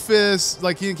 Not doofus.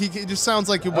 Like he just sounds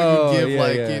like what you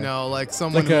give, you know, like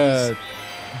someone like who's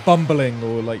bumbling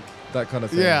or like that kind of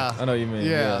thing. Yeah. I know what you mean.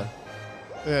 Yeah.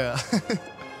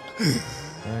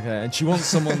 Okay, and she wants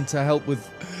someone to help with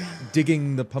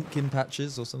digging the pumpkin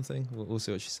patches or something. We'll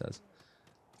see what she says.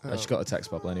 She got a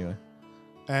text bubble anyway.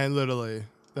 And literally,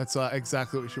 that's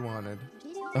exactly what she wanted.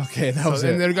 Okay, that was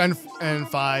it. And they're going, and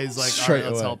Fi's like, all right,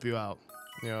 let's help you out.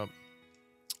 Yeah.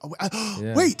 Oh,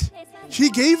 Yeah. Wait, she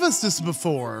gave us this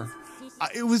before.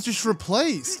 It was just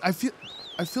replaced. I feel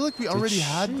like we already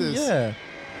had this. Yeah.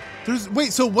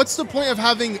 Wait. So what's the point of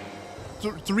having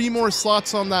 3 more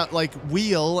slots on that like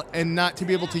wheel and not to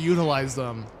be able to utilize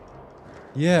them?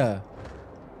 Yeah.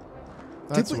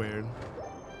 That's weird.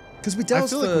 Because we I doused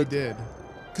feel like we did.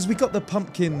 Because we got the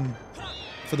pumpkin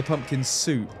for the pumpkin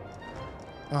suit.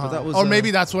 But that was, or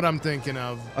maybe that's what I'm thinking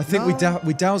of. I think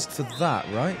we doused for that,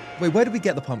 right? Wait, where did we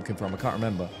get the pumpkin from? I can't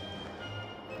remember.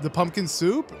 The pumpkin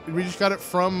soup? We just got it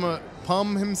from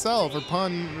Pum himself, or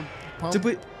Pun. Pum? Did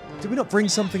we not bring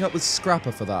something up with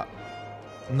Scrapper for that?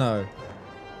 No.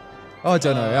 Oh, I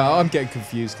don't know. Yeah, I'm getting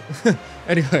confused.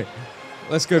 Anyway,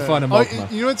 let's go find a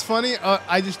Mogma. You know what's funny?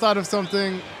 I just thought of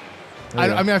something.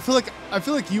 I mean, I feel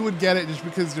like you would get it just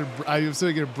because I'm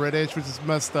assuming you're British, which is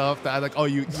messed up. That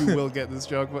you will get this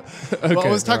joke. But, okay, but I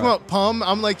was talking about Pum.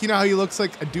 I'm like, you know how he looks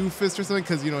like a doofus or something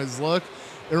because his look.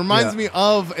 It reminds me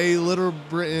of a Little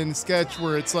Britain sketch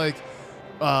where it's like,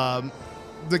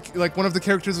 like one of the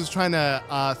characters was trying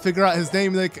to figure out his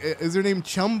name. Like, is their name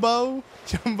Chumbo?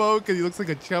 Chumbo, because he looks like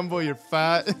a Chumbo. You're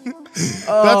fat. That's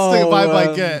the vibe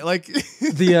I get. Like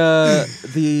the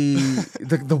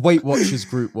Weight Watchers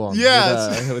group one.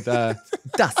 Yes. With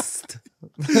dust.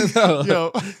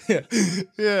 Yo.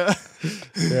 Yeah.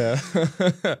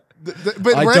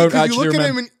 But I right, don't because you look actually at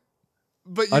him and.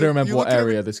 I don't remember what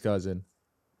area this guy's in.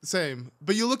 Same.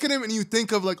 But you look at him and you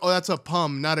think of like, oh, that's a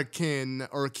Pum, not a Kin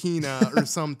or a Kina or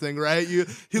something, right? He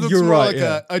looks more like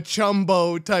a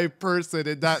Chumbo type person,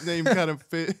 and that name kind of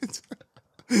fits.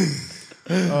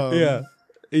 Yeah.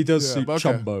 He does suit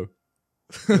Chumbo.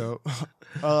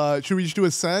 Should we just do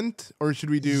ascent or should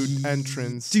we do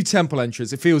entrance? Do temple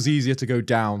entrance. It feels easier to go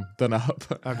down than up.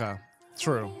 Okay.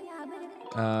 True.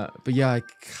 But yeah,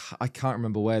 I can't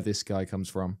remember where this guy comes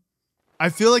from. I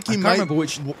feel like I can't remember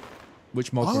which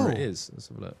Mogma it is. Let's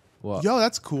have a look. What? Yo,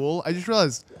 that's cool. I just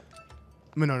realized.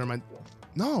 No, never mind.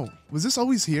 No, was this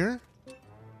always here?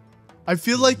 I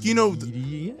feel like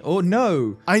Oh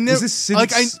no! I never. Was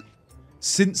this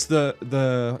since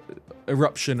the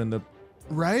eruption and the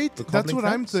right? The That's what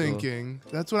I'm caps, or? thinking.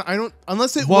 That's what I don't.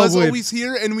 Unless it was always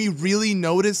here and we really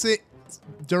notice it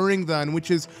during then, which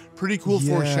is pretty cool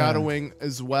foreshadowing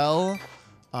as well.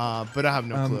 But I have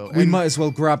no clue. We might as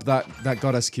well grab that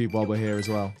goddess cube while we're here as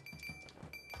well.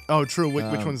 Oh, true. Which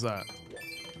one's that?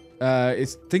 I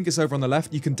think it's over on the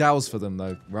left. You can douse for them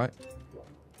though, right?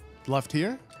 Left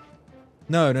here?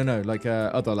 No. Like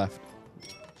other left.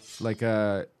 Like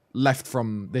left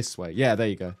from this way. Yeah, there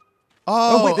you go.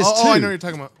 Oh, wait, there's two. Oh, I know what you're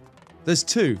talking about. There's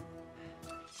 2.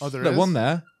 Oh, there Look, is? one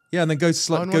there. Yeah, and then go to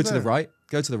the right.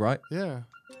 Go to the right. Yeah.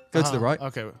 Go to the right.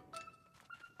 Okay.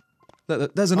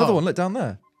 Look, there's another one. Look down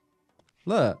there.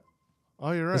 Look.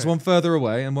 Oh, you're right. There's one further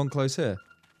away and one close here.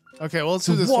 Okay, well, let's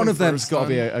So do this one of first, them's got to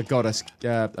be then. a goddess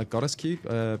cube.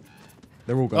 They're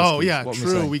all goddess Oh cubes. yeah, What am I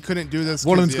true. saying? We couldn't do this.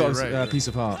 One of them's yeah, got a right. piece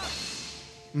of heart.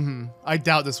 I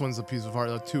doubt this one's a piece of heart.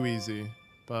 Though, too easy.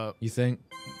 But You think?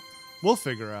 we'll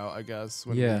figure out, I guess,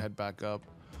 when we Yeah. head back up.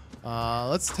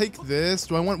 Let's take this.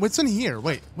 Do I want? What's in here?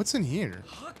 Wait, what's in here?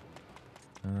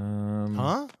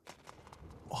 Huh?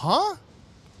 Huh?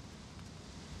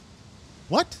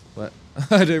 What? What?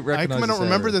 I don't recognize. I don't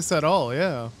remember this at all.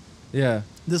 Yeah. Yeah.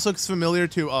 This looks familiar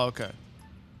to. Oh, okay.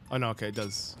 Oh no, okay, it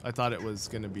does. I thought it was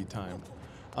gonna be timed.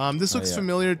 This looks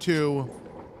familiar to.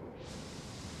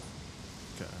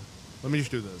 Okay, let me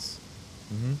just do this.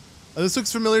 This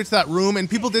looks familiar to that room, and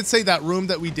people did say that room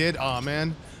that we did. Oh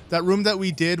man, that room that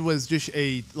we did was just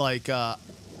a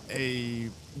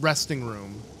resting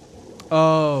room.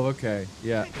 Oh, okay.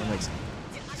 Yeah, that makes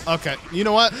sense. Okay, you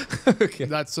know what? Okay.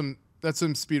 That's some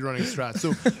speedrunning strats.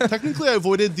 So technically, I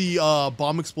avoided the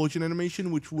bomb explosion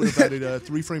animation, which would have added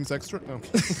 3 frames extra.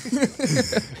 Okay.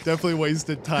 Definitely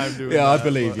wasted time doing that. Yeah, I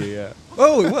believe you. Yeah.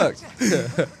 Oh, it worked.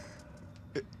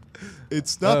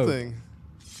 It's nothing.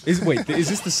 Wait, is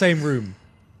this the same room?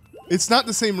 It's not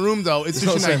the same room though. It's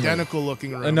not just the an same room. identical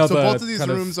looking room. Another So both of these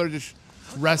kind of- rooms are just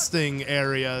resting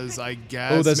areas, I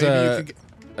guess. Oh, there's Maybe you could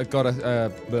a goddess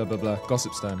blah blah blah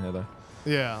gossip stone here though.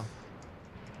 yeah.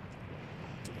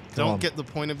 Come Don't on. get the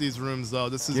point of these rooms though.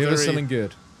 This is Give us very something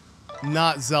good.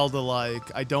 not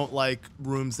Zelda-like. I don't like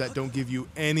rooms that don't give you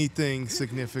anything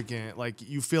significant. Like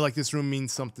you feel like this room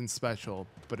means something special,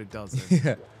 but it doesn't.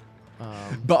 Yeah.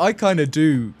 But I kind of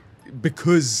do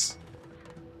because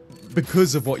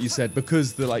of what you said.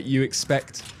 Because you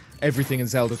expect everything in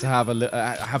Zelda to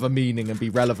have a meaning and be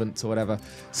relevant to whatever.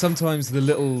 Sometimes the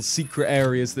little secret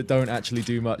areas that don't actually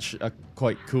do much are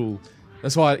quite cool.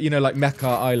 That's why, like Mecha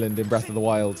Island in Breath of the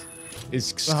Wild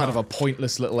is kind of a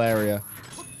pointless little area.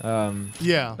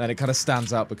 Yeah. And it kind of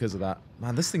stands out because of that.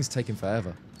 Man, this thing's taking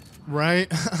forever.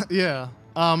 Right? Yeah.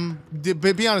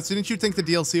 But be honest, didn't you think the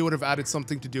DLC would have added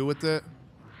something to do with it?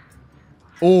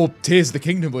 Or Tears of the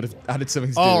Kingdom would have added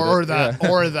something to do with it. Or that. Yeah.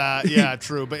 Or that. Yeah,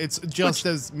 true. But it's just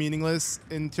as meaningless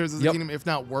in Tears of the Kingdom, if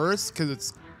not worse, because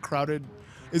it's crowded.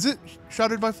 Is it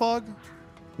shrouded by fog?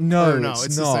 No, Or no, it's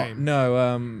it's not. the same.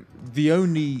 No, the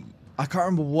only... I can't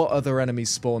remember what other enemies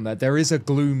spawn there. There is a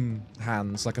Gloom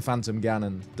Hands, like a Phantom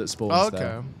Ganon, that spawns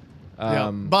there.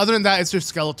 Yeah. But other than that, it's just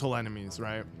skeletal enemies,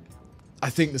 right? I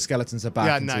think the skeletons are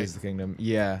back in Tears of the Kingdom.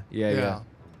 Yeah.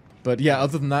 But yeah,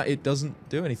 other than that, it doesn't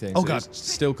do anything. Oh, so God. It's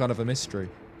still kind of a mystery.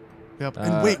 Yep.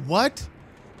 And wait, what?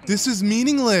 This is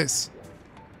meaningless.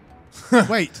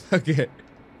 Wait. Okay.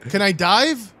 Can I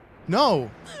dive?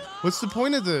 No. What's the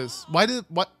point of this? Why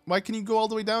can you go all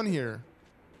the way down here?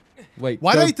 Wait.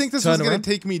 Why did I think this was turn gonna around?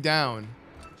 take me down?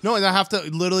 No, and I have to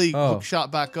literally Oh. hook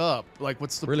shot back up. Like,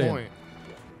 what's the Brilliant. point?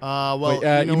 Well, Wait,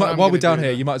 you know what I'm while we're gonna down do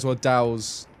here, then. you might as well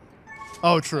douse.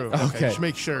 Oh, true. Okay. Okay. Just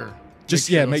make sure. Just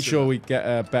Make make let's do sure that. we get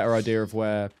a better idea of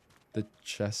where the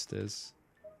chest is.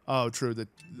 Oh, true. The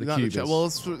not cube chest. is.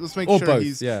 Well, let's make Or sure both,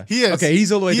 he's. yeah. He is. Okay,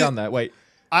 he's all the way He- down there. Wait.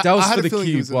 I Douse had for a the feeling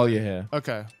he cube was in while there. you're here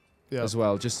Okay. Yeah. as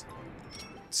well. Just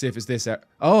see if it's this.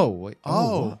 Oh, wait.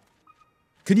 Oh. What?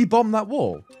 Can you bomb that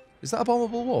wall? Is that a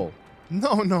bombable wall?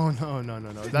 No.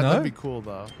 That'd be cool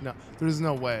though. No, there's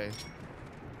no way.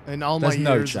 In all There's my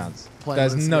no years of chance. playing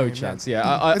There's this no game, chance. yeah.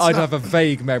 Yeah, It's I'd not- have a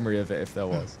vague memory of it if there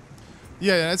was.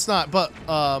 Yeah, it's not. But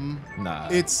Nah.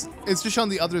 it's just on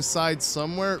the other side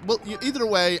somewhere. Well, either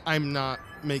way, I'm not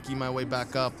making my way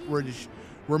back up.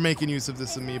 We're making use of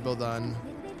this amiibo then.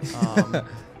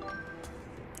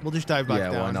 We'll just dive back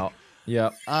down. Yeah, why not?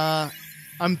 Yeah.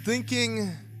 I'm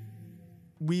thinking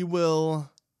we will.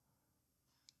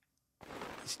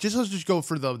 Let's just go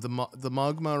for the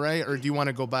magma, right? Or do you want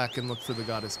to go back and look for the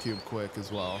goddess cube quick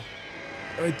as well?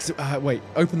 Wait,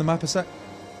 open the map a sec.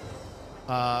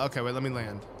 Okay, wait, let me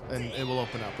land. And it will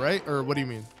open up, right? Or what do you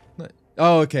mean?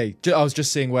 Oh, okay. I was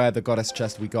just seeing where the goddess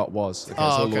chest we got was. Okay, it's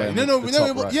all the way on the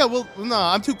top right. Yeah, well, no,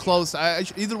 I'm too close.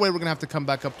 Either way, we're going to have to come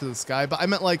back up to the sky. But I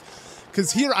meant like,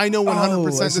 because here I know 100% I see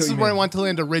this what is you where I mean. want to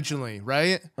land originally,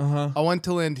 right? Uh-huh. I want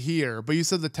to land here. But you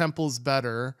said the temple's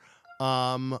better.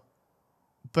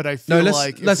 But I feel No,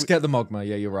 like... let's get the magma.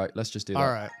 Yeah, you're right. Let's just do that.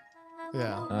 All right.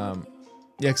 Yeah.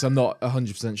 Yeah, because I'm not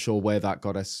 100% sure where that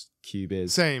goddess cube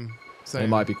is. Same. It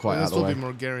might be quite out of This the will way. be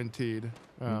more guaranteed.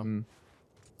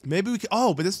 Maybe we can...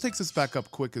 Oh, but this takes us back up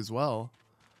quick as well.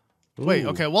 Wait, Ooh.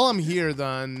 okay. While I'm here,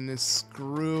 then,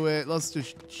 screw it. Let's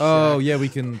just check. Oh, yeah, we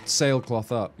can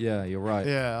sailcloth up. Yeah, you're right.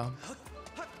 Yeah.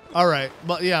 All right.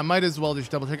 But yeah, might as well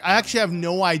just double check. I actually have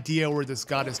no idea where this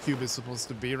goddess cube is supposed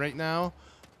to be right now.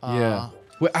 Yeah.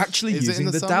 We're actually is it in using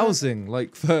the the summer? dowsing,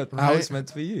 like, for how Right. it's meant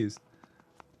to be used.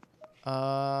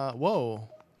 Whoa.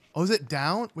 Oh, is it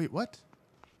down? Wait, what?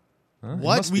 Huh? It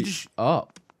What? must We be just...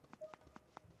 up.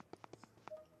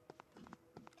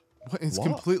 What? It's What?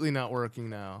 completely not working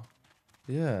now.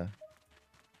 Yeah.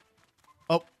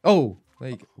 Oh. Oh,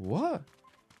 like, what?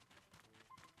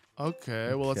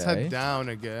 Okay, well, let's Okay. head down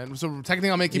again. So technically,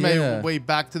 I'm making my Yeah. way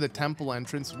back to the temple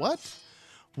entrance. What?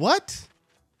 What?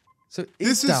 So This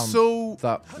it's is down so...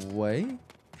 that way?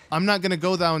 I'm not going to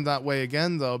go down that way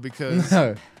again, though, because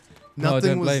No. No, I nothing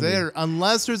don't was blame you. there.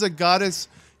 Unless there's a goddess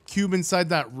cube inside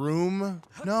that room.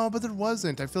 No, but there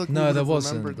wasn't. I feel like we No, would there have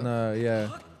wasn't. remembered that. No,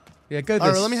 yeah. Yeah, go this.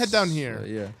 All right, let me head down here.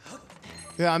 Yeah.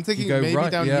 Yeah, I'm thinking go maybe right,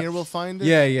 down yeah. here we'll find it.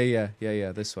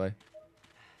 Yeah, this way.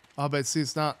 Oh, but see,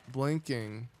 it's not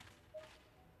blinking.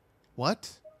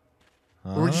 What?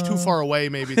 Or we're just too far away.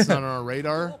 Maybe it's not on our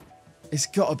radar. It's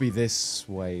got to be this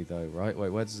way, though, right? Wait,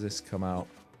 where does this come out?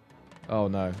 Oh,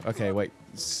 no. Okay, wait.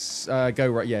 Go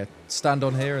right. Yeah, stand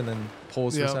on here and then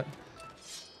pause for a Yep.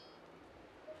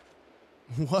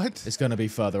 sec. What? It's going to be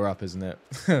further up, isn't it?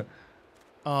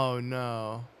 Oh,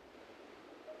 no.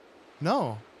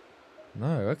 No. No,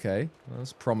 okay. Well,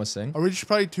 that's promising. Are we just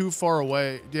probably too far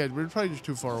away? Yeah, we're probably just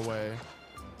too far away.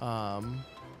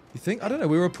 You think? I don't know.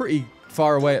 We were pretty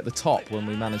far away at the top when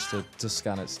we managed to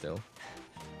scan it still.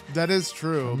 That is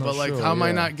true, I'm not but like, sure, how am I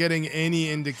yeah. not getting any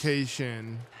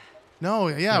indication? No,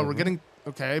 yeah, we're getting...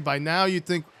 Okay, by now you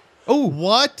think... Oh!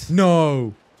 What?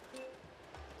 No!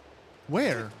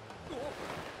 Where?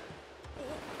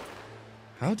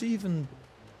 How do you even...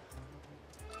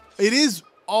 It is...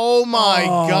 Oh my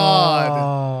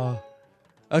god.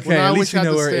 Okay, Well, now at I least wish we I had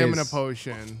know the where it stamina is.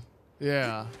 potion.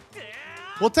 Yeah.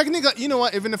 Well, technically, you know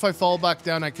what? Even if I fall back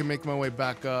down, I can make my way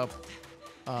back up.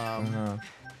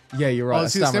 Yeah, you're right. Oh, A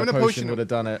see, the stamina stamina potion potion- would have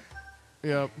done it.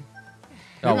 Yep. Oh,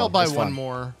 Maybe well, I'll buy that's one fine.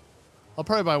 more. I'll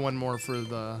probably buy one more for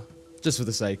the Just for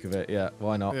the sake of it, yeah.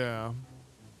 Why not? Yeah.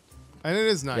 And it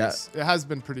is nice. It has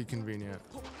been pretty convenient.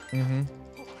 Mm-hmm.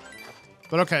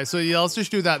 But okay, so yeah, let's just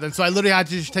do that then. So I literally had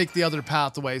to just take the other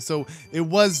pathway. So it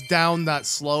was down that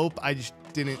slope. I just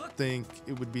didn't think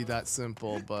it would be that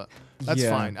simple, but that's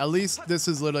fine. At least this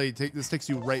is literally, this takes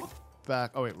you right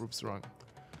back. Oh wait, oops, wrong.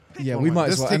 Yeah, we might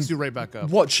as well. This takes you right back up.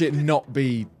 Watch it not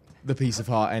be the piece of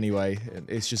heart anyway.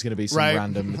 It's just going to be some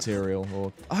random material,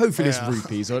 or hopefully it's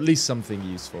rupees, or at least something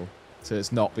useful. So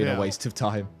it's not been a waste of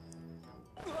time.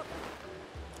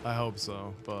 I hope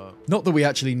so, but... Not that we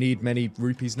actually need many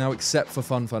rupees now, except for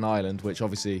Fun Fun Island, which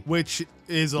obviously... Which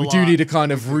is a lot. We do need a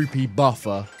kind of rupee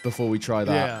buffer before we try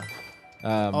that.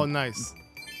 Yeah. Oh, nice.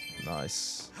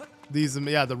 Nice. These,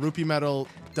 yeah, the rupee metal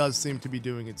does seem to be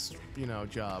doing its,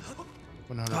 job.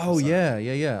 100%. Oh,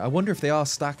 yeah. I wonder if they are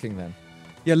stacking then.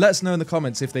 Yeah, let us know in the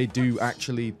comments if they do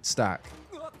actually stack.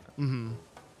 Mm-hmm.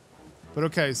 But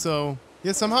okay, so...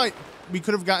 Yeah, somehow we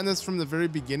could have gotten this from the very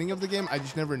beginning of the game. I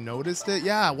just never noticed it.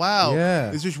 Yeah, wow.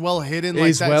 Yeah. It's just well hidden. It like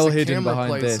is that. well It's hidden camera behind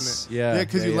placement. this. Yeah. Yeah,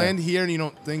 because you land here and you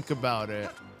don't think about it.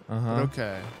 Uh-huh. But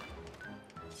okay.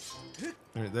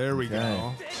 There we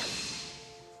go.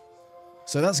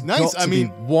 So that's nice. got to be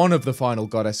one of the final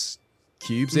goddess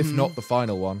cubes, if not the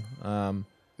final one.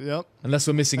 Yep. Unless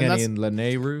we're missing any in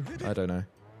Lanayru. I don't know.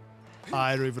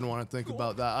 I don't even want to think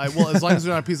about that. Well, as long as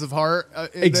there's not a piece of heart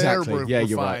exactly. there,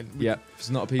 you're fine. right. Yeah, if it's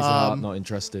not a piece of heart, not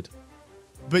interested.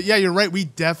 But yeah, you're right. We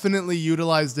definitely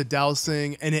utilized the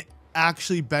dowsing, and it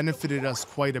actually benefited us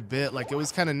quite a bit. Like, it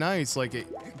was kind of nice. Like, it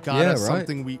got us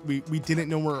something we didn't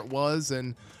know where it was,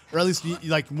 or at least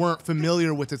like weren't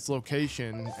familiar with its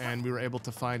location, and we were able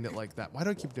to find it like that. Why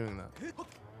do I keep doing that?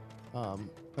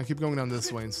 I keep going down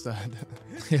this way instead.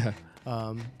 Yeah.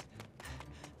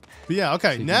 But yeah,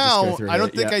 okay, so now I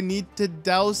don't think I need to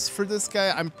douse for this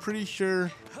guy. I'm pretty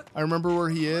sure I remember where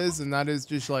he is, and that is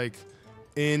just like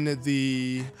in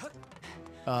the,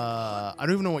 I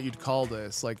don't even know what you'd call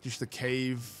this, like just the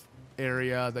cave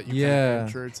area that you kind of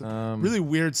enter. It's a really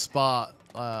weird spot,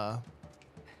 but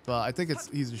I think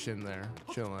he's just in there,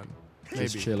 chilling. Maybe.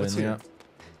 Just chilling, yeah.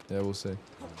 Yeah, we'll see.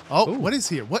 Oh, what is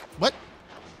here? What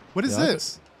is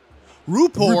this?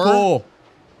 Rupor.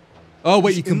 Oh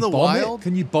wait, you can bomb wild? it?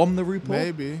 Can you bomb the Rupor?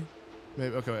 Maybe.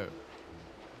 Okay, wait.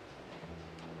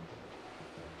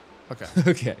 Okay.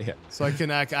 Okay, yeah. So I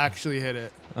can actually hit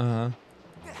it. Uh-huh.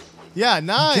 Yeah,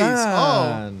 nice.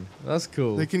 Oh, that's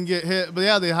cool. They can get hit, but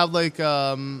yeah, they have like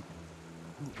there's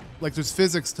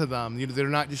physics to them. They're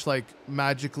not just like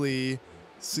magically,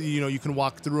 so, you can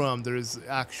walk through them. There's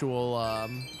actual.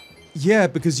 Yeah,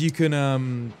 because you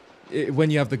can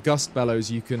when you have the gust bellows,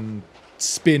 you can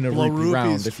spin a rupee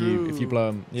round if you blow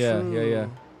them. Yeah.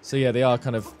 So yeah, they are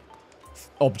kind of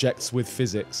objects with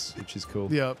physics, which is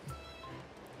cool. Yep.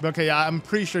 Okay, yeah, I'm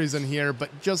pretty sure he's in here, but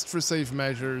just for safe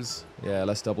measures. Yeah,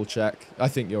 let's double check. I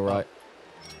think you're right.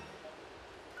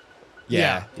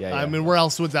 Yeah. I mean, where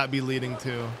else would that be leading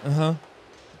to? Uh-huh.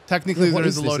 Technically, there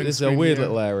is a loading screen. It's a weird here.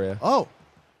 little area. Oh,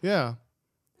 yeah.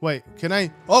 Wait, can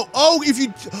I? Oh!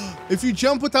 If you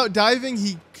jump without diving,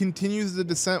 he continues the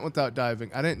descent without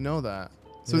diving. I didn't know that.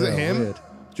 So is it him? Weird.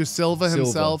 Just Silva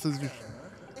himself is. Just,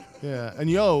 yeah,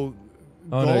 and Gold,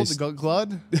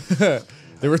 Glud.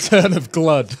 The return of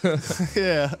Glud.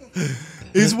 Yeah.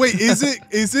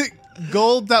 Is it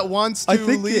Gold that wants to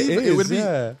leave? It would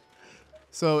be.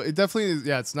 So it definitely is.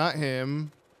 Yeah, it's not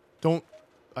him. Don't.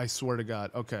 I swear to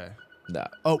God. Okay. No.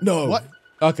 Oh no. What?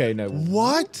 Okay, no.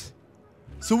 What?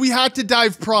 So we had to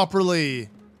dive properly.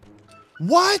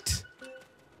 What?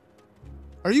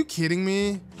 Are you kidding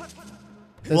me?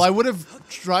 Well, I would have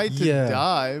tried to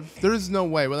dive. There's no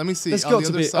way. Well, let me see. There's on got the to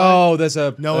other be. side. Oh, there's a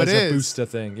a booster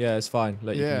thing. Yeah, it's fine.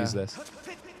 You can use this. Does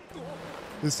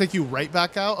this take you right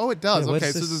back out? Oh, it does. Yeah,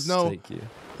 okay, so there's no. Take you?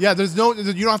 Yeah, there's no.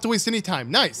 You don't have to waste any time.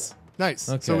 Nice. Okay,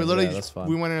 so we literally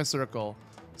we went in a circle.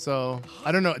 So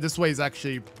I don't know. This way is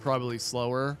actually probably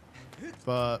slower,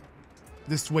 but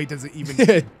this way doesn't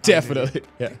even. Definitely.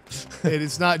 Yeah.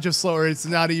 It's not just slower. It's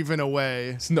not even a way.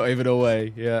 It's not even a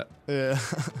way. Yeah. Yeah.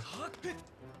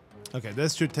 Okay,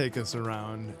 this should take us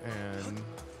around, and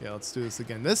yeah, let's do this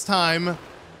again. This time. All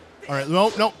right.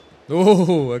 No.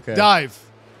 Oh, okay. Dive.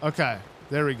 Okay.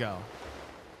 There we go.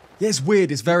 Yeah, it's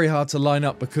weird. It's very hard to line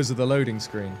up because of the loading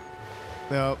screen.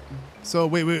 Yep. So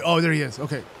wait. Oh, there he is.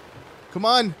 Okay. Come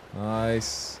on.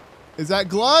 Nice. Is that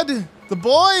Glud? The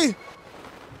boy?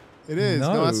 It is.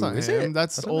 No, that's not him.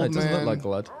 That's old man. It doesn't look like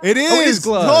Glud. It is. Oh, it is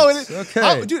Glud. No, it is.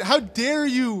 Okay. Dude, how dare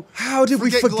you? How did we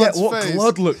forget what face?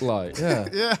 Glud looked like? Yeah.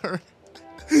 Yeah.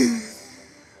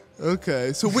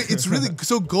 Okay. So wait, it's really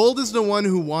so Gold is the one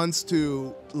who wants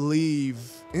to leave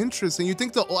Interesting. You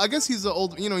think I guess he's the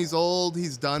old. You know, he's old.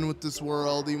 He's done with this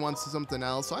world. He wants something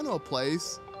else. So I know a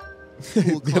place.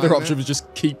 Cool The other option was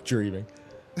just keep dreaming.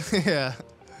 Yeah.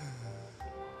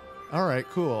 All right.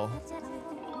 Cool.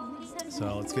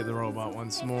 So let's get the robot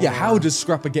once more. Yeah. How does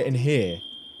Scrapper get in here?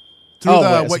 Through wait,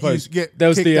 I what you suppose. get There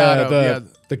was kicked out of. Yeah.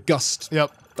 the gust.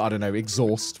 Yep. I don't know,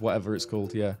 exhaust, whatever it's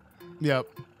called. Yeah. Yep.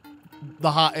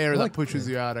 The hot air like that pushes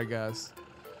you out, I guess.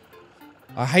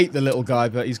 I hate the little guy,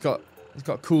 but he's got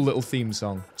a cool little theme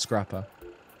song, Scrapper.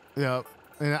 Yep.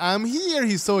 And I'm here.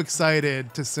 He's so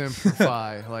excited to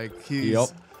simplify. Like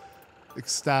he's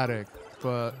ecstatic.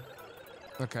 But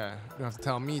okay, you don't have to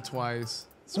tell me twice.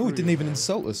 Oh, he didn't even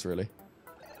insult us, really.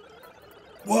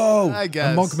 Whoa! I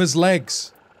guess. And Mogma's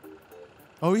legs.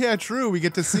 Oh yeah, true. We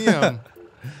get to see him.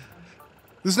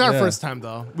 This is not our first time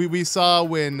though. We saw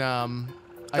when I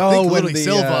think literally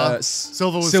Silva.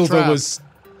 Silva was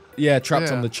trapped.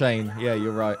 Trapped on the chain. Yeah,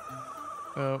 you're right.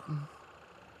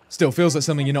 Still feels like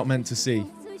something you're not meant to see.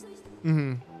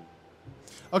 Mm-hmm.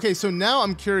 Okay, so now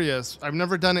I'm curious. I've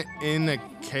never done it in a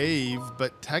cave,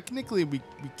 but technically we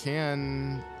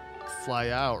can fly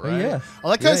out, right? Yeah. I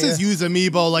like how it says use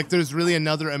amiibo. Like there's really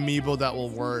another amiibo that will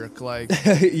work. Like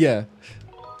yeah.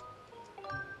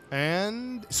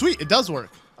 And sweet, it does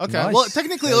work. Okay, Nice. well,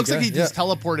 technically it looks like he Yeah. just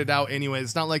teleported out anyway.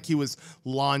 It's not like he was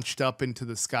launched up into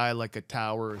the sky like a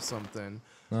tower or something.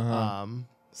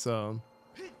 So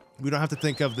we don't have to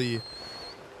think of the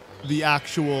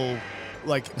actual,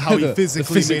 like, how he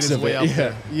physically made his way up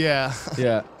there. Yeah.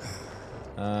 Yeah.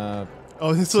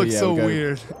 Oh, this looks so we'll go.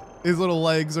 weird. His little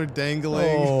legs are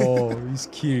dangling. Oh, he's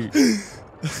cute.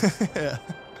 Yeah.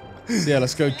 So yeah,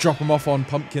 let's go drop him off on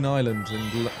Pumpkin Island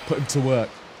and put him to work.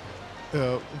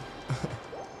 Yep.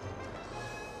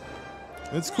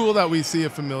 It's cool that we see a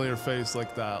familiar face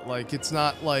like that. Like, it's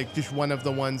not like just one of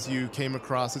the ones you came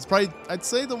across. It's probably, I'd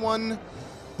say, the one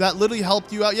that literally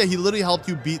helped you out. Yeah, he literally helped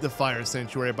you beat the Fire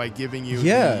Sanctuary by giving you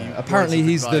the apparently words of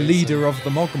he's the advice leader of the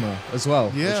Mogma as well,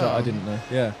 which Yeah. I didn't know.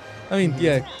 Yeah. I mean,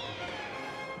 yeah,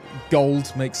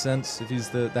 gold makes sense if he's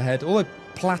the head. Although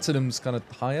platinum's kind of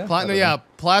higher. Platinum, yeah,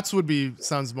 Plats would be,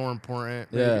 sounds more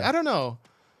important. Maybe. Yeah. I don't know.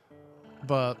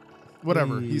 But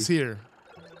whatever, he's here.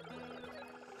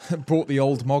 Brought the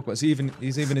old Mogma. So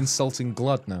he's even insulting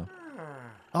Glud now.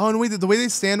 Oh, and wait, the way they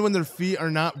stand when their feet are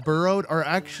not burrowed are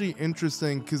actually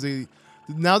interesting because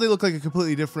now they look like a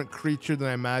completely different creature than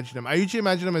I imagined them. I usually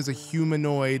imagine them as a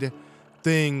humanoid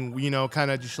thing, you know,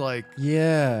 kind of just like...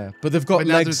 Yeah, but they've got But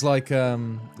now legs like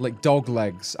dog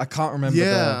legs. I can't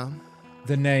remember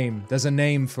the name. There's a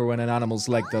name for when an animal's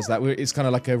leg does that. It's kind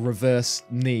of like a reverse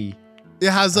knee. It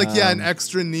has like an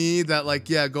extra knee that like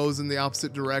goes in the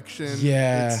opposite direction.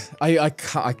 Yeah, I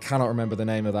cannot remember the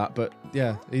name of that, but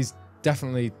yeah, he's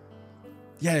definitely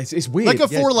it's weird. Like a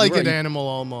four-legged right. animal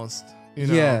almost. You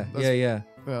know? Yeah.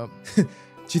 Yeah. Do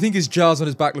you think his jars on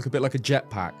his back look a bit like a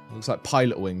jetpack? Looks like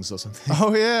pilot wings or something.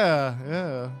 Oh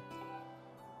yeah.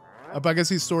 But I guess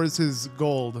he stores his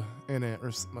gold in it,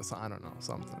 or I don't know,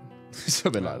 something.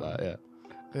 Something like that.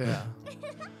 Yeah.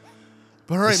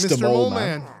 But all right, Mr. Mole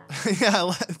Man.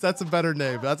 Yeah, that's a better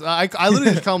name. I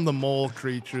literally just call them the mole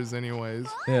creatures, anyways.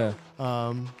 Yeah.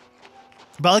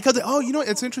 But I like how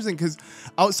it's interesting because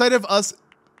outside of us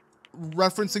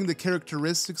referencing the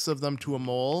characteristics of them to a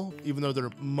mole, even though they're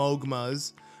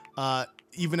Mogmas,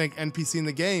 even an NPC in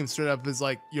the game straight up is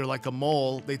like, you're like a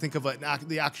mole. They think of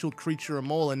the actual creature a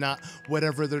mole and not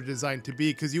whatever they're designed to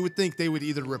be. Because you would think they would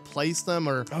either replace them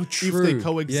or if they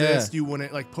coexist, you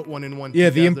wouldn't like put one in one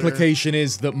together. The implication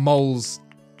is that moles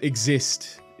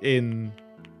exist in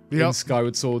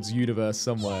Skyward Sword's universe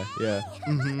somewhere. Yeah.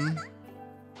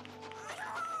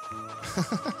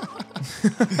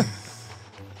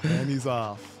 And he's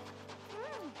off.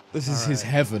 This is his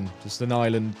heaven. Just an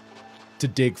island to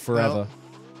dig forever.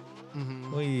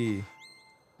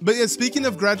 But yeah, speaking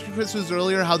of gratitude crystals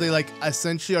earlier, how they like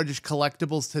essentially are just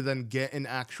collectibles to then get an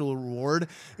actual reward.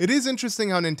 It is interesting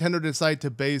how Nintendo decided to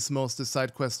base most of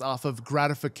side quests off of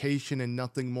gratification and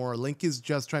nothing more. Link is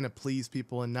just trying to please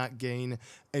people and not gain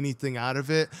anything out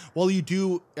of it. While you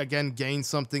do, again, gain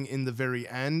something in the very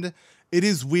end, it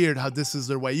is weird how this is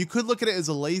their way. You could look at it as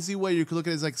a lazy way. You could look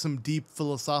at it as like some deep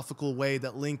philosophical way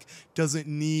that Link doesn't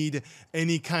need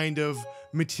any kind of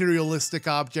materialistic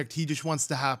object. He just wants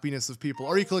the happiness of people.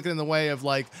 Or you could look at it in the way of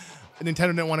like, Nintendo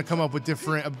didn't want to come up with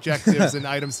different objectives and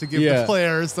items to give the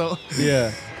players. So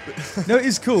no, it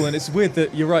is cool, and it's weird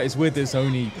that you're right. It's weird that it's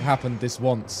only happened this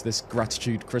once. This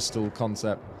gratitude crystal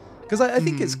concept, because I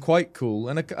think it's quite cool,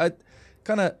 and I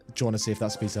kind of. Do you want to see if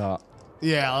that's a piece of art?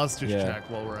 Yeah, let's just check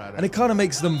while we're at it. And it kind of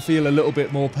makes them feel a little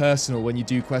bit more personal when you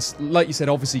do quests. Like you said,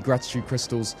 obviously gratitude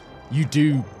crystals you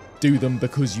do them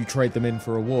because you trade them in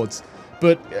for rewards.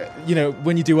 But, you know,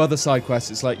 when you do other side quests,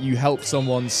 it's like you help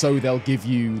someone so they'll give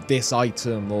you this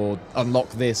item or unlock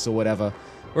this or whatever.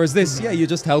 Whereas this, yeah, you're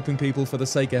just helping people for the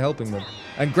sake of helping them.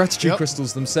 And gratitude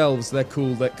crystals themselves, they're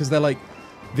cool because they're like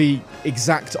the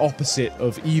exact opposite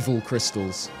of evil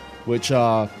crystals, which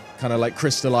are kind of like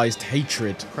crystallized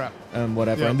hatred and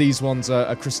whatever. And these ones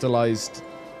are crystallized,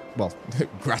 well,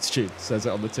 gratitude says it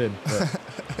on the tin. But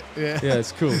yeah,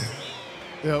 it's cool.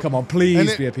 Come on,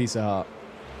 please be a piece of heart.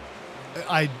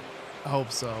 I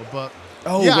hope so, but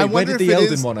yeah, wait, where did the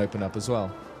Elden one open up as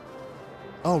well?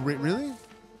 Oh, really?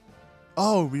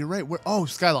 Oh, you're right. Oh,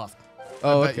 Skyloft.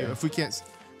 Oh, okay.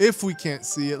 If we can't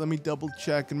see it, let me double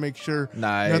check and make sure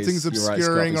nothing's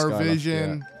obscuring our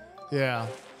vision. Yeah.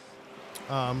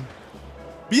 But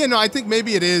yeah, no, I think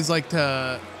maybe it is like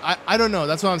I don't know.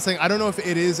 That's what I'm saying. I don't know if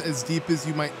it is as deep as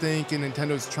you might think, and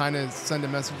Nintendo's trying to send a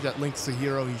message that Link's a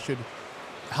hero. He should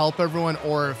help everyone,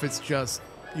 or if it's just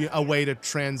a way to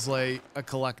translate a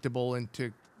collectible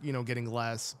into, you know, getting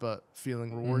less but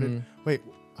feeling rewarded. Wait,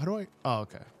 how do I? Oh,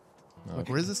 okay. Like,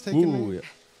 where is this taking me?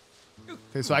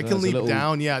 Okay, so I can leap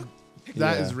down. Yeah,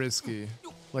 that is risky.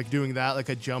 Like doing that, like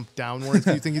a jump downwards.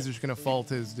 Do you think he's just gonna fall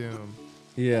to his doom?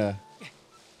 Yeah.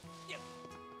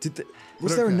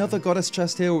 Was there another goddess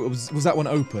chest here? Or was that one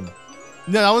open?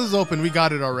 No, that one's open. We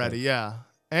got it already. Yeah.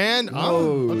 And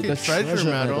okay, the treasure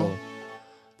medal.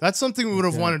 That's something we would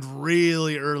have wanted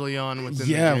really early on within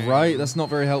the game. Right. That's not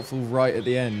very helpful right at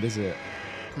the end, is it?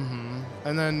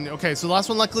 And then, okay, so the last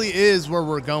one luckily is where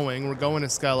we're going. We're going to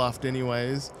Skyloft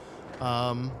anyways.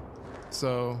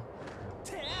 So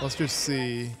let's just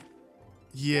see.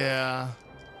 Yeah.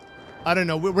 I don't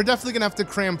know. We're definitely going to have to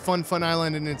cram Fun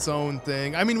Island in its own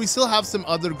thing. I mean, we still have some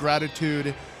other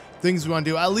gratitude things we want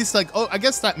to do. At least, like, oh, I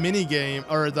guess that mini game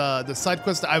or the side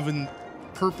quest that I've been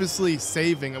purposely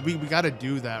saving. We got to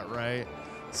do that, right?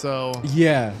 So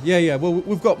yeah. Well,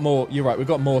 we've got more. You're right. We've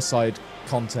got more side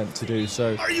content to do.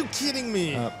 So are you kidding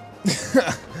me?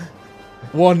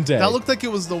 One day. That looked like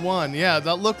it was the one. Yeah,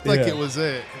 that looked like it was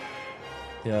it.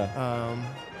 Yeah.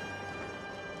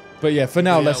 But yeah, for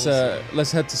now, let's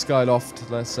head to Skyloft.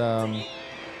 Let's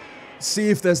see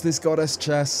if there's this goddess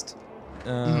chest.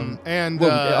 And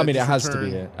well, I mean, it has to be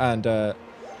here. And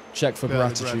check for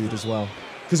gratitude as well,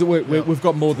 because we've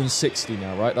got more than 60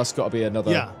 now, right? That's got to be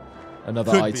another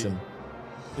item.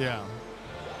 Yeah.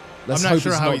 Let's I'm not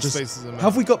sure how he just, spaces them out.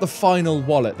 Have we got the final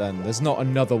wallet then? There's not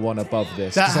another one above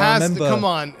this. That has to, come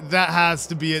on. That has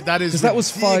to be it. That is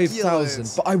ridiculous. Because that was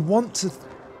 5,000. But I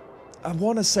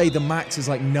want to say the max is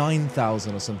like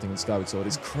 9,000 or something in Skyward Sword.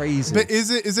 It's crazy. But is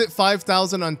it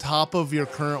 5,000 on top of your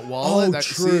current wallet? Oh,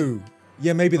 true.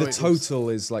 Yeah, maybe the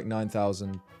total is like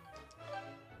 9,000.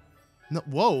 No,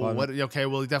 whoa. What? Okay,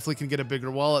 well, you definitely can get a bigger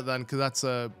wallet then, because that's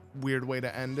a weird way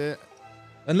to end it.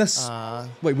 Unless,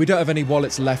 wait, we don't have any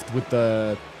wallets left with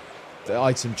the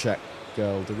item check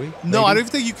girl, do we? No, maybe? I don't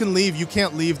think you can leave. You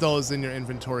can't leave those in your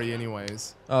inventory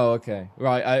anyways. Oh, okay.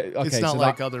 Right. Okay, it's not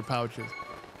like other pouches.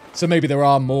 So maybe there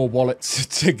are more wallets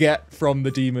to get from the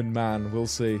demon man. We'll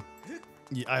see.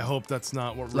 Yeah, I hope that's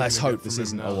not what we're Let's hope this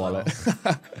isn't a wallet.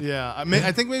 Yeah,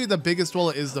 I think maybe the biggest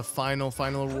wallet is the final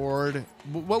reward.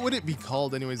 What would it be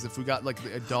called anyways? If we got like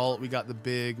the adult, we got the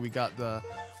big, we got the...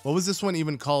 What was this one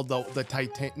even called? The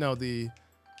Titan... No, the...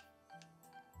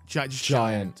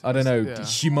 Giant. I don't know. Yeah.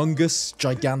 Humongous,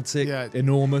 gigantic,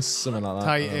 enormous, something like that.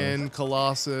 Titan,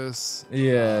 Colossus.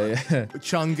 Yeah.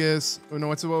 Chungus. Oh, no,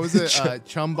 what was it?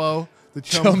 Chumbo. The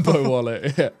Chumbo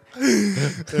wallet, yeah.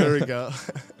 There we go.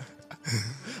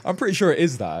 I'm pretty sure it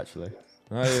is that, actually.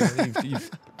 You've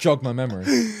jogged my memory.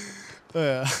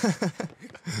 Yeah.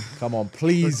 Come on,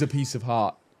 please, a piece of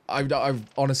heart. I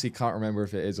honestly can't remember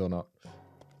if it is or not.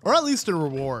 Or at least a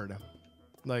reward.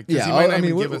 Like, he might not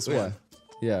even give us one.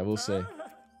 Yeah, we'll see.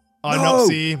 Oh, no,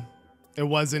 see? It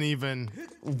wasn't even.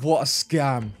 What a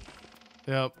scam.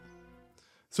 Yep.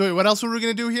 So wait, what else were we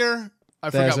going to do here?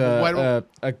 There's forgot.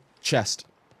 A chest.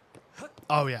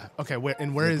 Oh, yeah. Okay,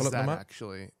 where is that,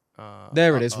 actually?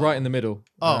 There it is, right in the middle.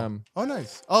 Oh,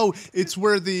 nice. Oh, it's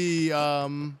where the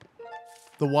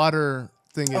water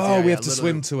thing is. Oh, we have to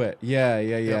swim to it. Yeah.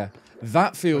 Yep.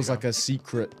 That feels like a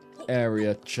secret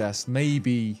area chest.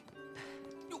 Maybe...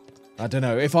 I don't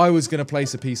know. If I was going to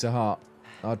place a piece of heart,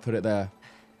 I'd put it there.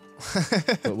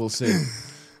 But we'll see.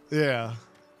 Yeah.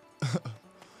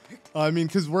 I mean,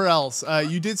 because where else?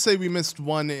 You did say we missed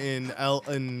one in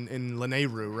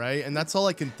Lanayru, right? And that's all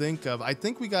I can think of. I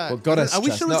think we got... Well, goddess I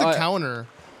wish there was a counter.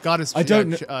 Goddess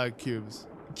cubes.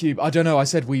 Cube. I don't know. I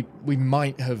said we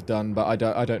might have done, but I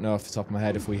don't know off the top of my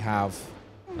head if we have.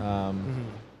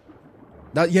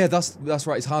 That's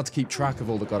right. It's hard to keep track of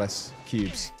all the goddess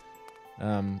cubes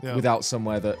without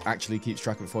somewhere that actually keeps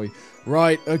track of it for you.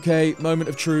 Right. Okay. Moment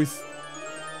of truth.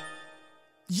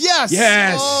 Yes.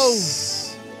 Yes.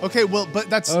 Oh. Okay. Well, but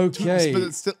that's okay. But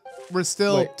it's still, we're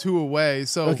still 2 away.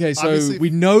 So okay. So we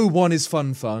know one is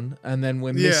fun, and then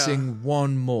we're missing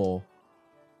one more.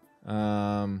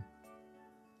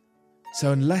 So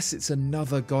unless it's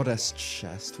another goddess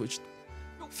chest, which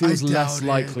feels less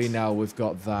likely now we've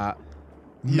got that.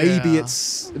 Maybe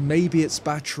it's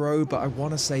Batro, but I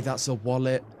want to say that's a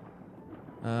wallet.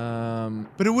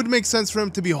 But it would make sense for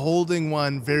him to be holding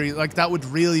one that would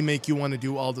really make you want to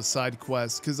do all the side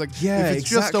quests. Because if it's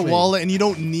just a wallet and you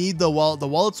don't need the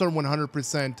wallets are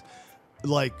 100%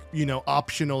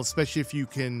 optional, especially if you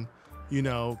can,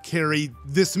 carry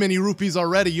this many rupees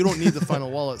already. You don't need the final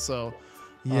wallet, so.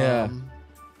 Yeah.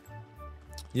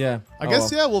 I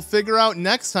guess we'll figure out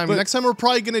next time. Next time we're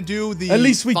probably gonna do the. At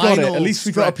least we got it. At least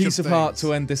we got a piece of heart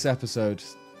to end this episode.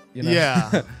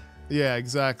 Yeah. Yeah,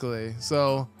 exactly.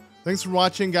 So thanks for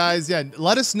watching, guys. Yeah,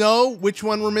 let us know which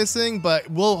one we're missing, but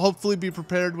we'll hopefully be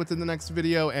prepared within the next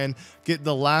video and get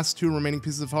the last 2 remaining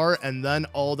pieces of heart, and then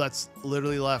all that's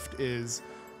literally left is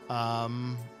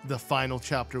the final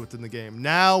chapter within the game.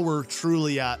 Now we're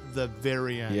truly at the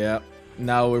very end. Yeah.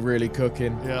 Now we're really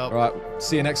cooking. Yeah. All right.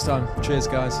 See you next time. Cheers,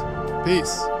 guys.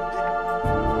 Peace.